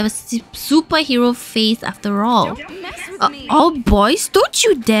boys have a superhero face after all. Don't mess with me. All boys? Don't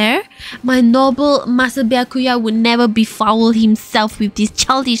you dare! My noble Master Byakuya would never befoul himself with this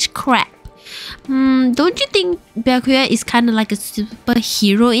childish crap. Don't you think Byakuya is kind of like a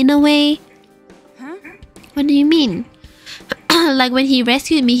superhero in a way? Huh? What do you mean? Like when he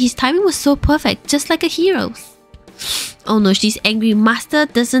rescued me, his timing was so perfect, just like a hero's. Oh no, she's angry. Master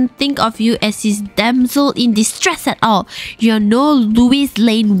doesn't think of you as his damsel in distress at all. You're no Louis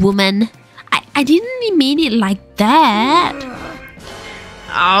Lane woman. I didn't mean it like that.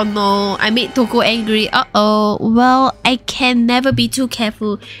 Oh no, I made Toko angry. Uh-oh. Well, I can never be too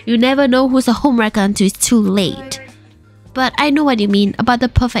careful. You never know who's a homewrecker until it's too late. But I know what you mean about the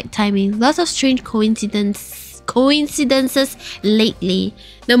perfect timing. Lots of strange coincidences lately.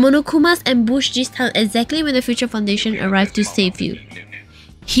 The Monokumas ambushed this town exactly when the Future Foundation arrived to save you.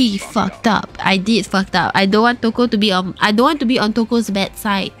 He fucked up. I did fucked up. I don't want to be on Toko's bad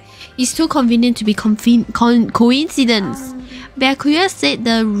side. It's too convenient to be coincidence. Byakuya said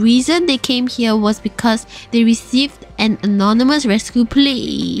the reason they came here was because they received an anonymous rescue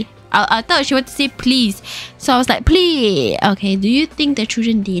plea. I thought she wanted to say please, so I was like, please. Okay, do you think the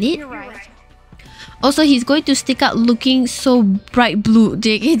children did it? You're right. Also, he's going to stick out looking so bright blue.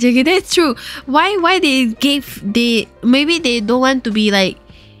 JK, that's true. Why maybe they don't want to be like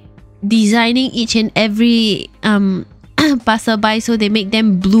designing each and every passerby, so they make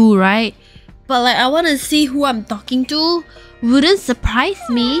them blue, right? But like, I want to see who I'm talking to. Wouldn't surprise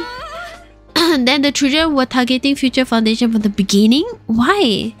me. Then the children were targeting Future Foundation from the beginning.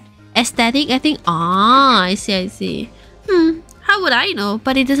 Why? Aesthetic, I think. I see. How would I know?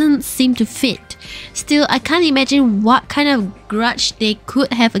 But it doesn't seem to fit. Still, I can't imagine what kind of grudge they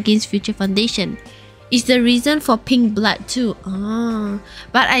could have against Future Foundation. It's the reason for pink blood too.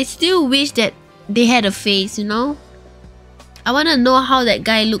 But I still wish that they had a face, you know? I want to know how that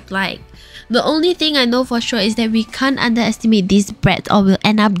guy looked like. The only thing I know for sure is that we can't underestimate these brats or we'll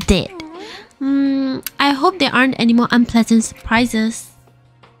end up dead. I hope there aren't any more unpleasant surprises.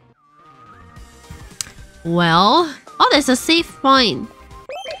 Well, there's a save point.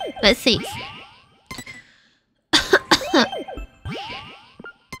 Let's save.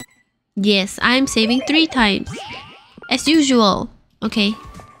 Yes, I'm saving 3 times. As usual. Okay.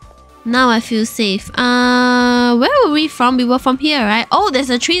 Now I feel safe. Where were we from? We were from here, right? Oh, there's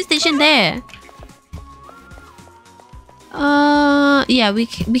a train station there. Yeah, we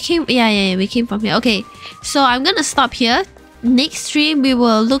came from here. Okay, so I'm gonna stop here. Next stream, we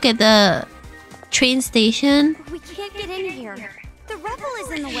will look at the train station. We can't get in here. The rebel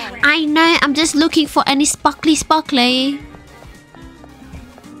is in the way. I know, I'm just looking for any sparkly.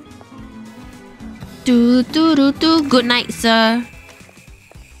 Do. Good night, sir.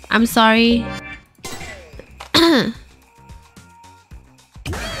 I'm sorry.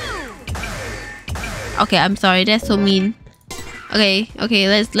 Okay, I'm sorry. That's so mean. Okay.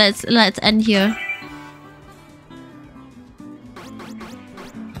 Let's end here.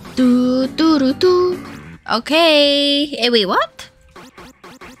 Do. Okay. Hey, wait, what?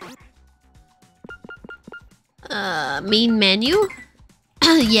 Main menu.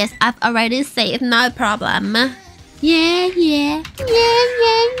 Yes, I've already saved. No problem. Yeah.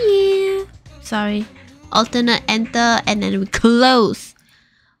 Sorry. Alternate enter and then we close.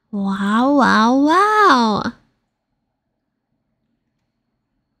 Wow.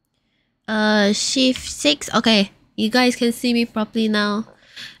 Shift 6. Okay, you guys can see me properly now.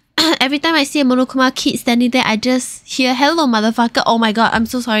 Every time I see a Monokuma kid standing there, I just hear hello motherfucker. Oh my god, I'm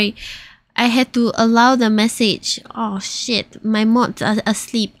so sorry. I had to allow the message. Oh shit, my mods are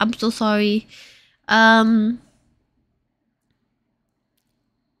asleep. I'm so sorry.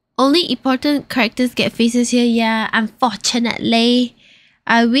 Only important characters get faces here. Yeah, unfortunately.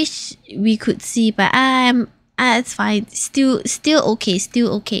 I wish we could see, but it's fine. Still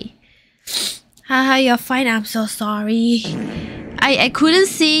okay. Haha, you're fine. I'm so sorry. I couldn't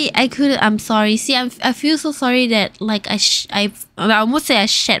see. I'm sorry. See, I feel so sorry that like I almost say I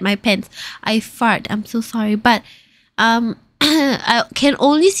shat my pants. I fart. I'm so sorry, but I can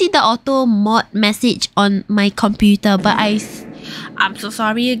only see the auto mod message on my computer, but I'm so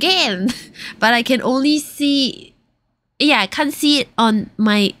sorry again. But I can only see... Yeah, I can't see it on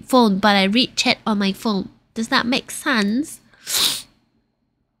my phone, but I read chat on my phone. Does that make sense?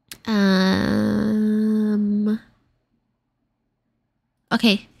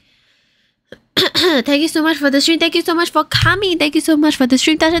 Okay. Thank you so much for the stream. Thank you so much for coming. Thank you so much for the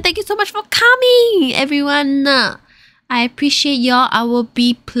stream, Tasha. Thank you so much for coming, everyone. I appreciate y'all. I will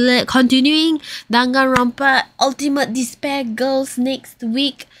be continuing Danganronpa Ultimate Despair Girls next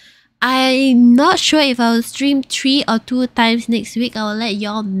week. I'm not sure if I will stream 3 or 2 times next week. I will let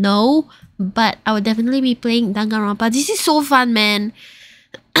y'all know. But I will definitely be playing Danganronpa. This is so fun, man.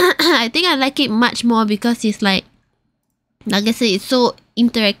 I think I like it much more because it's like I said, it's so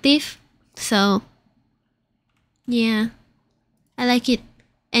interactive. So yeah, I like it.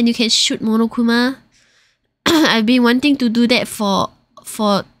 And you can shoot Monokuma. I've been wanting to do that for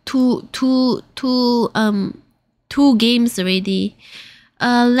two games already.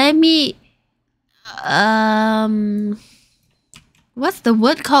 Let me what's the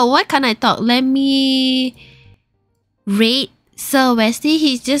word called? Why can't I talk? Let me rate Sir Westy.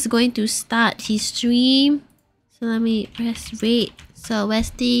 He's just going to start his stream. So let me press rate Sir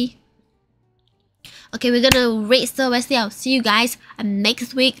Westy. Okay, we're gonna rate Sir Westy. I'll see you guys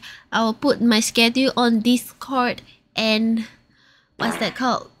next week. I will put my schedule on Discord and what's that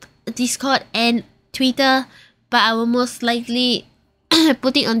called? Discord and Twitter. But I will most likely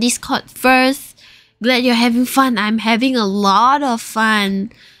put it on Discord first. Glad you're having fun. I'm having a lot of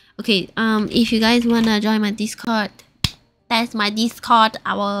fun. Okay, if you guys wanna join my Discord, that's my Discord.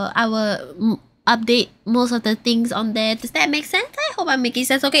 I will update most of the things on there. Does that make sense? I hope I'm making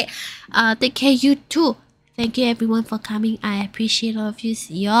sense. Okay, take care, you too. Thank you everyone for coming. I appreciate all of you.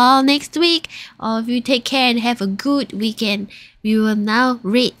 See y'all next week. All of you take care and have a good weekend. We will now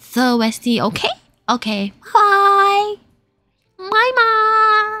rate Sir Westy. Okay? Okay. Bye. Bye bye.